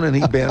his own and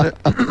he bent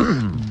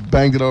it.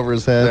 Banged it over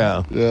his head.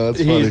 Yeah. That's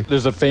funny.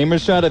 There's a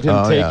famous shot of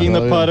him taking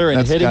the putter and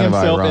That's hitting kind of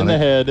himself in the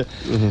ironic.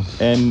 head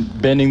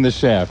and bending the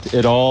shaft.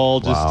 It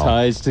all just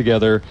ties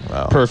together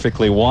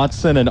perfectly.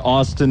 Watson and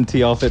Austin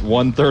tee off at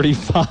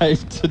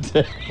 1:35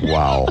 today.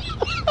 Wow.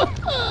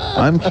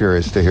 I'm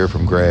curious to hear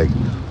from Greg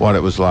what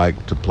it was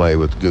like to play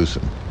with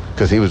Goosen,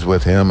 because he was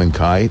with him and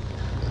Kite.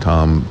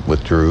 Tom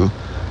withdrew,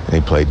 and he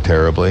played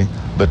terribly.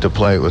 But to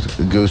play with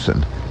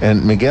Goosen.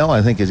 And Miguel,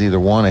 I think, is either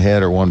one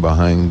ahead or one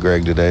behind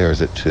Greg today, or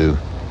is it two?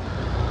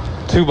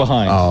 2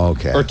 behind. Oh,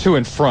 okay. Or 2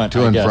 in front,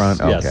 2 I in guess. front?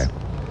 Yes.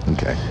 Okay.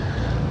 Okay.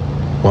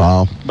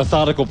 Wow.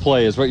 Methodical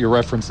play is what you're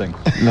referencing.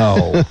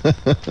 No.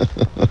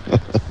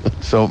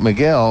 So,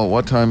 Miguel,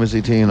 what time is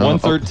he teeing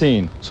off?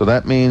 1:13. So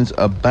that means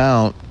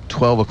about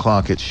 12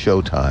 o'clock it's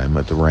showtime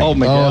at the range. Oh,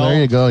 Miguel. Oh, there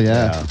you go.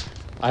 Yeah.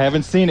 I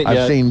haven't seen it yet.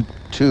 I've seen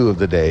 2 of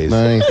the days.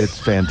 Nice. It's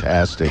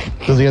fantastic.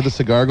 Does he have the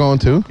cigar going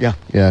too? Yeah.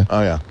 Yeah.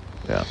 Oh, yeah.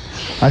 Yeah.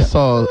 I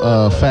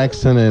saw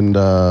Faxon and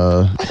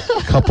a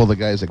couple of the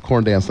guys at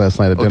Corn Dance last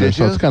night at dinner, did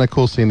so you? it's kind of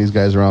cool seeing these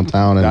guys around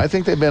town. And I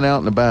think they've been out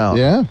and about.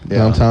 yeah,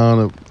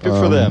 downtown. Good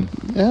for them.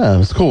 Yeah,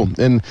 it's cool.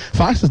 And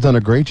Fox has done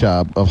a great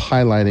job of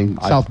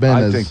highlighting South Bend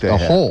I as think they a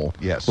have. whole,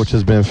 Yes. which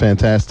has been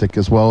fantastic,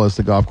 as well as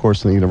the golf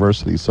course and the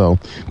university. So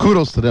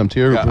kudos to them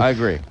too. Yeah, I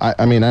agree.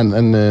 I mean,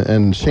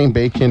 and Shane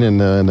Bacon and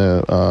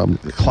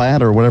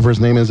Cladd or whatever his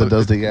name is that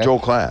does the Joel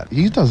Cladd.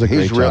 He does a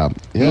great job.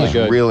 Yeah. He's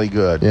really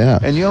good. Yeah.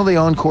 And you know the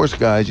on-course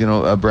guys,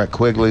 Brett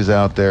Quigley's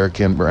out there,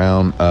 Ken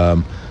Brown.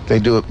 They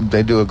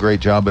do a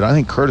great job, but I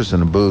think Curtis in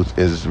the booth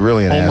is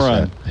really an Home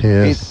asset. run. He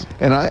is.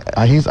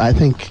 I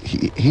think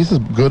he's as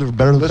good or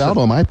better than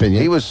Faldo, in my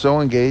opinion. He was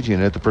so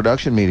engaging at the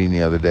production meeting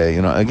the other day.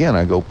 Again,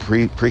 I go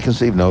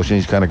preconceived notion.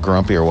 He's kind of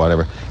grumpy or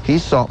whatever. He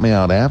sought me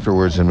out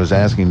afterwards and was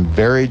asking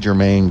very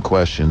germane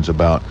questions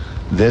about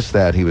this,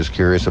 that. He was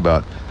curious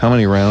about how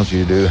many rounds do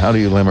you do, how do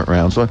you limit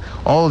rounds, so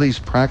all of these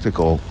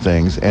practical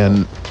things,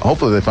 and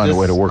hopefully they find a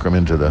way to work them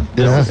into the.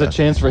 This is a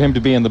chance for him to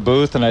be in the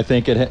booth, and I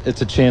think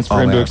it's a chance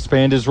for him to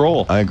expand his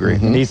role. I agree.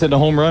 And he's hitting a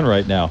home run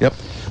right now. Yep.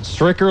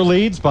 Stricker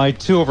leads by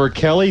 2 over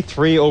Kelly,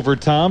 3 over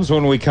Toms.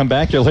 When we come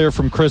back, you'll hear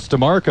from Chris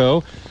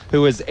DeMarco,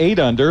 who is 8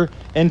 under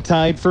and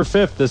tied for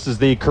 5th. This is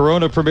the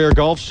Corona Premier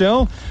Golf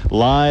Show,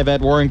 live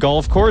at Warren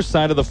Golf Course,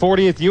 side of the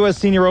 40th U.S.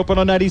 Senior Open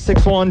on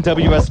 96.1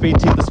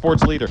 WSBT, the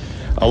sports leader.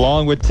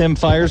 Along with Tim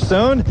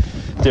Firestone,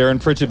 Darren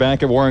Pritchett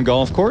back at Warren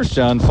Golf Course,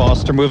 John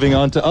Foster moving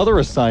on to other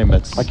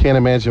assignments. I can't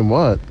imagine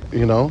what,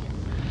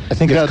 I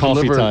think it's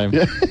coffee time.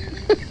 Yeah.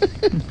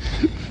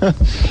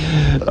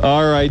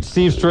 All right,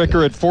 Steve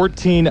Stricker at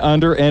 14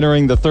 under,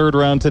 entering the 3rd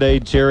round today.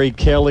 Jerry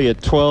Kelly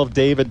at 12,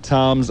 David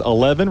Toms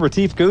 11.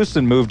 Retief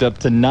Goosen moved up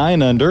to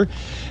 9 under.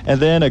 And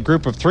then a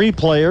group of 3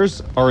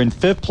 players are in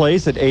 5th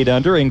place at 8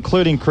 under,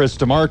 including Chris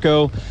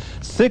DeMarco.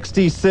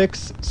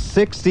 66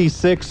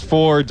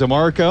 for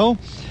DeMarco.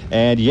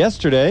 And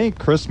yesterday,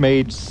 Chris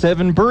made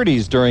 7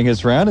 birdies during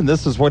his round, and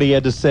this is what he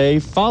had to say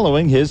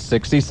following his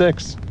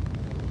 66.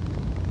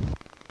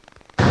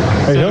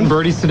 7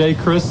 birdies today,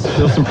 Chris.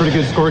 Still some pretty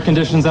good score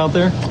conditions out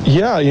there.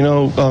 Yeah,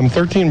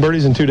 13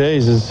 birdies in 2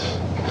 days is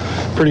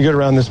pretty good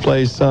around this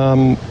place.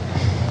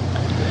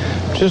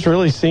 Just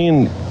really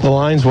seeing the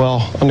lines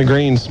well on the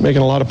greens,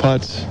 making a lot of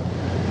putts.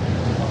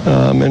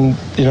 And,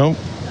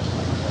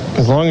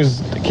 as long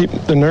as I keep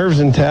the nerves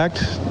intact,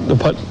 the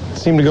putt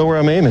seemed to go where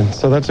I'm aiming.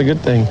 So that's a good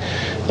thing.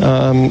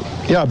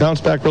 I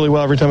bounced back really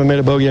well every time I made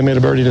a bogey. I made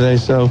a birdie today.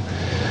 So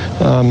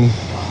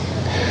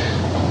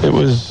it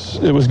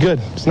was good.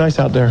 It's nice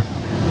out there.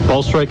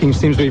 Ball striking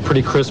seems to be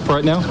pretty crisp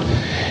right now.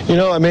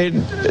 I made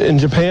in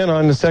Japan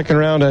on the 2nd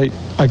round. I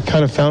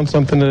kind of found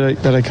something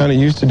that I kind of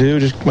used to do.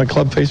 Just my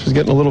club face was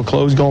getting a little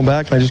closed going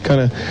back, and I just kind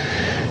of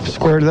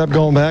squared it up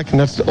going back, and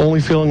that's the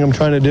only feeling I'm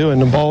trying to do.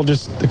 And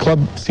the club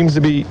seems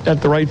to be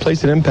at the right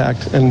place at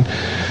impact, and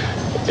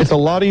it's a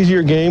lot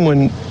easier game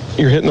when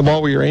you're hitting the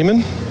ball where you're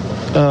aiming.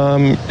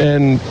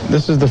 And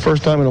this is the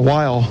first time in a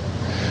while.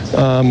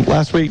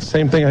 Last week,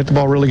 same thing. I hit the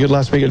ball really good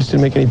last week. I just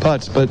didn't make any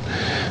putts. But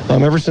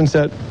ever since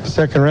that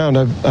 2nd round,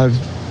 I've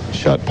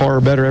shot par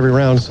or better every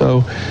round.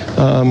 So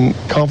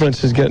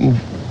confidence is getting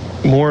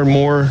more and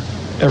more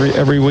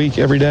every week,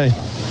 every day.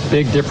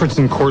 Big difference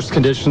in course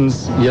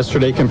conditions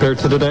yesterday compared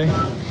to today?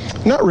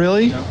 Not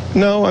really.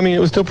 No, I mean, it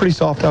was still pretty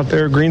soft out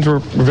there. Greens were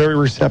very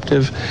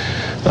receptive.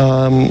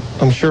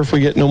 I'm sure if we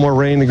get no more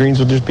rain, the greens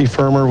will just be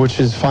firmer, which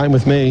is fine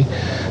with me.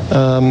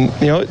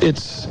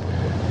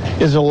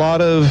 It's a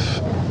lot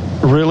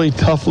of really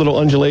tough little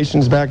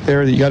undulations back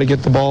there that you got to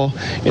get the ball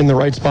in the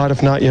right spot.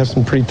 If not, you have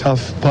some pretty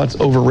tough putts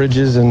over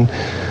ridges, and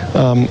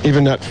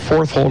even that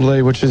fourth hole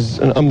today, which is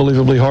an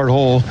unbelievably hard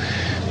hole,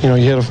 you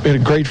hit a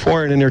great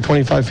 4-iron in there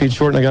 25 feet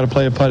short, and I got to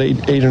play a putt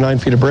 8 or 9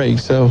 feet of break.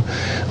 So,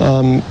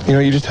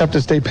 you just have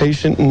to stay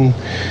patient, and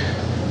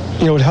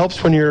it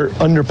helps when you're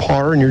under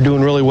par and you're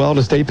doing really well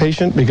to stay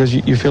patient, because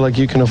you feel like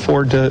you can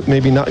afford to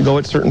maybe not go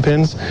at certain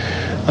pins.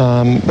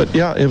 But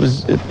yeah, it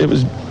was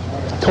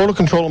total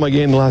control of my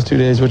game the last 2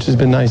 days, which has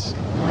been nice.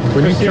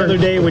 The other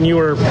day when you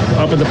were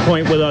up at the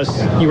point with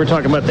us, you were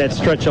talking about that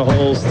stretch of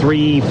holes,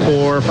 3,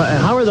 4,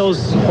 5. How are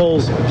those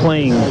holes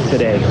playing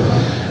today?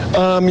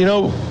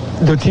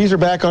 The tees are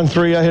back on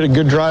 3. I hit a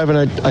good drive, and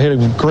I hit a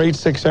great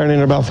 6-iron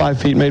in about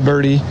 5 feet, made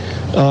birdie.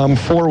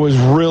 4 was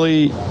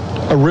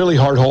a really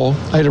hard hole.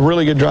 I hit a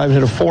really good drive and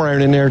hit a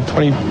 4-iron in there,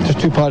 20, just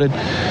 2-putted.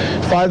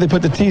 5, they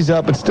put the tees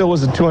up. It still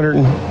was a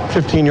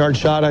 215-yard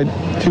shot. I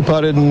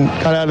 2-putted and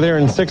got out of there.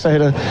 And 6, I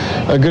hit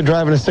a good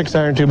drive and a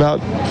 6-iron to about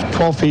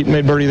 12 feet and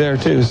made birdie there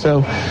too.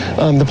 So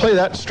to play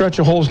that stretch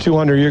of holes 2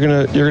 under, you're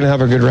gonna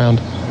have a good round.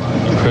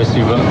 Chris,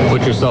 you've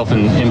put yourself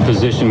in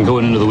position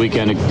going into the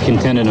weekend to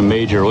contend in a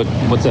major.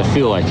 What's that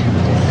feel like?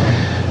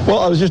 Well,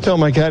 I was just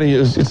telling my caddy,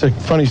 it's a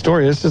funny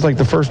story. This is like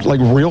the first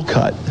real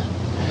cut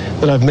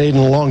that I've made in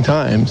a long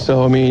time.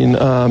 So, I mean,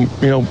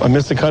 I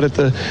missed the cut at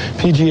the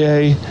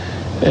PGA,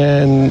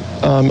 and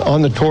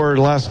on the tour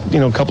the last,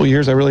 couple of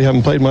years, I really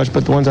haven't played much,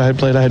 but the ones I had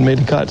played, I had made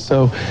the cut.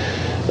 So,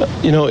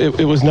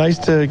 it was nice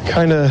to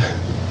kind of,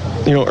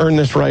 earn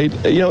this right.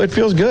 It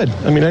feels good.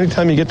 I mean,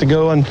 anytime you get to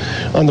go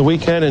on the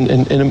weekend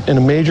and in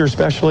a major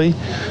especially,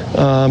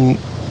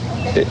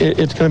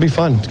 it's going to be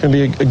fun. It's going to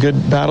be a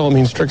good battle. I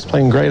mean, Strick's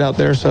playing great out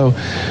there, so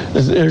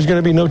there's going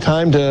to be no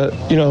time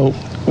to,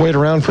 wait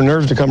around for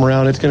nerves to come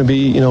around. It's going to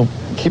be,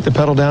 keep the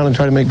pedal down and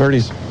try to make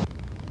birdies.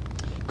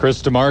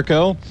 Chris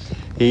DiMarco,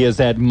 he is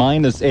at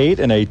 -8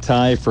 and a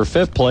tie for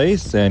 5th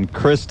place. And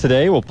Chris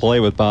today will play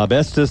with Bob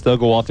Estes. They'll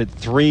go off at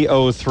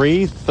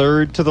 3:03,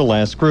 third to the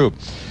last group.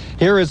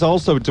 Here is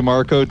also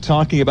DiMarco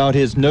talking about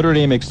his Notre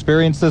Dame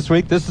experience this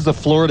week. This is a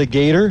Florida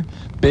Gator,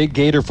 big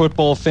Gator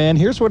football fan.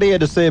 Here's what he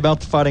had to say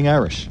about the Fighting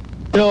Irish.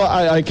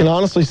 I can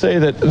honestly say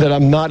that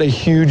I'm not a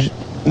huge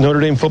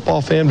Notre Dame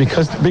football fan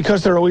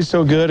because they're always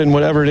so good and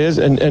whatever it is,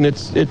 and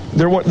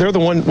they're one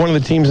of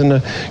the teams in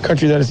the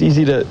country that is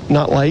easy to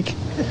not like.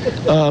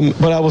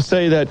 But I will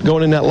say that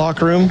going in that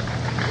locker room,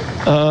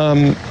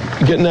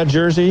 getting that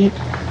jersey,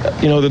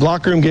 the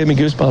locker room gave me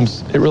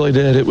goosebumps. It really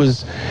did. It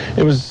was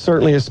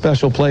certainly a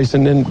special place,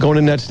 and then going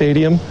in that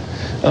stadium,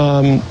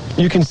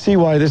 you can see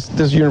why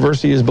this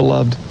university is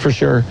beloved for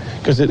sure,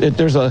 because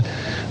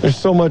there's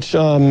so much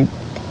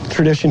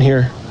tradition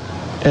here.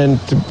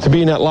 And to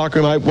be in that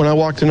locker room, when I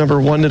walked to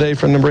number 1 today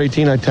from number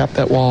 18, I tapped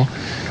that wall.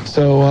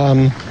 So,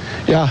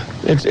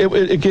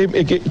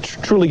 it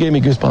truly gave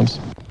me goosebumps.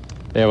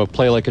 They have a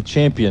play like a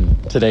champion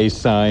today's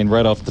sign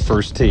right off the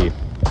first tee.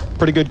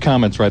 Pretty good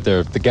comments right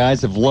there. The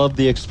guys have loved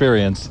the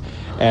experience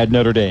at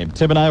Notre Dame.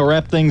 Tim and I will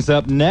wrap things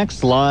up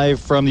next, live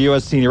from the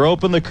U.S. Senior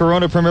Open, the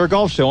Corona Premier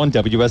Golf Show on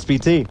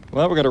WSBT.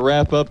 Well, we're going to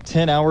wrap up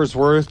 10 hours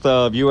worth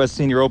of U.S.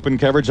 Senior Open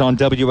coverage on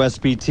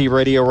WSBT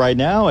Radio right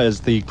now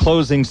as the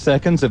closing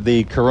seconds of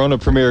the Corona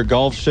Premier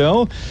Golf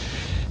Show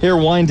here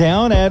wind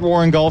down at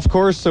Warren Golf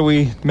Course. So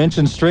we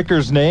mentioned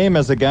Stricker's name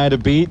as a guy to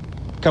beat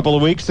a couple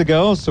of weeks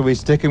ago. So we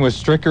sticking with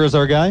Stricker as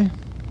our guy?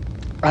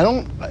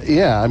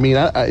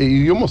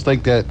 You almost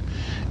think that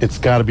it's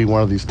got to be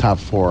one of these top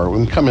 4.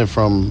 When coming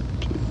from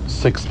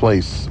 6th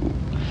place,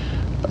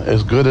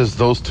 as good as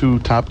those 2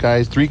 top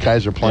guys, 3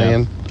 guys are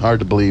playing, hard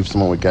to believe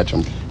someone would catch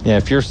them. Yeah,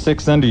 if you're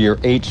 6 under, you're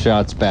 8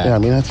 shots back. Yeah, I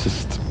mean, that's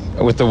just...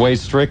 With the way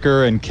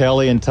Stricker and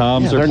Kelly and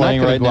Toms are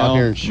playing right now. They're not going to go out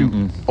here and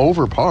shoot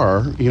over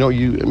par.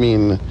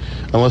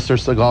 Unless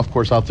there's a golf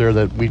course out there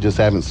that we just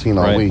haven't seen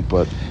all week.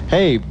 But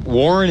hey,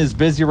 Warren is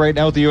busy right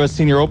now with the U.S.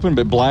 Senior Open,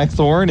 but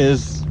Blackthorn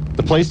is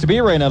the place to be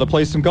right now to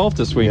play some golf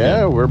this weekend.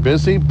 Yeah, we're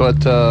busy,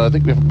 but I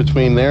think we have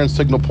between there and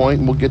Signal Point,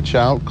 and we'll get you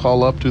out.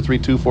 Call up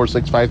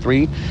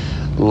 232-4653.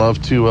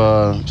 Love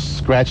to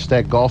scratch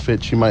that golf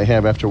itch you might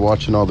have after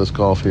watching all this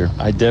golf here.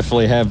 I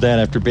definitely have that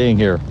after being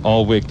here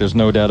all week. There's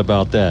no doubt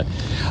about that.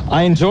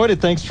 I enjoyed it.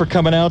 Thanks for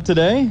coming out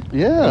today.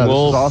 Yeah, this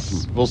is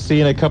awesome. We'll see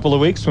you in a couple of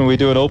weeks when we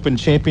do an Open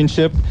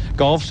Championship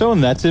golf show,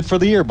 and that's it for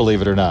the year,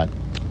 believe it or not.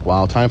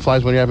 Wow, time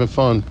flies when you're having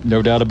fun.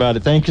 No doubt about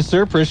it. Thank you,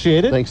 sir.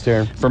 Appreciate it. Thanks,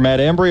 Darren. For Matt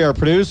Embry, our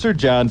producer,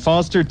 John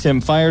Foster, Tim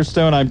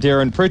Firestone, I'm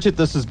Darren Pritchett.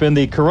 This has been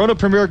the Corona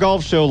Premier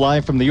Golf Show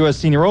live from the U.S.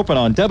 Senior Open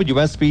on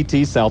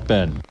WSBT South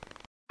Bend.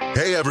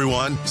 Hey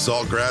everyone,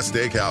 Saltgrass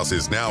Steakhouse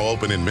is now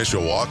open in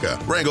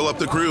Mishawaka. Wrangle up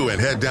the crew and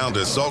head down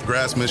to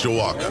Saltgrass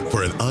Mishawaka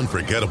for an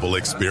unforgettable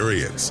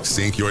experience.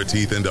 Sink your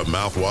teeth into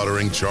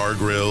mouth-watering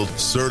char-grilled,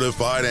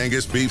 certified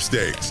Angus beef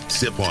steaks.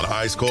 Sip on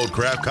ice-cold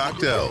craft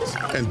cocktails.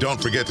 And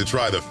don't forget to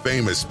try the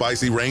famous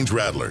spicy range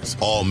rattlers,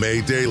 all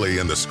made daily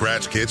in the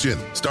Scratch Kitchen.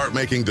 Start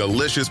making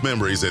delicious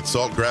memories at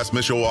Saltgrass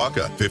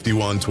Mishawaka,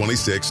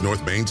 5126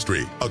 North Main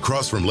Street,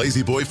 across from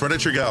Lazy Boy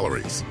Furniture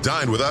Galleries.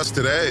 Dine with us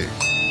today.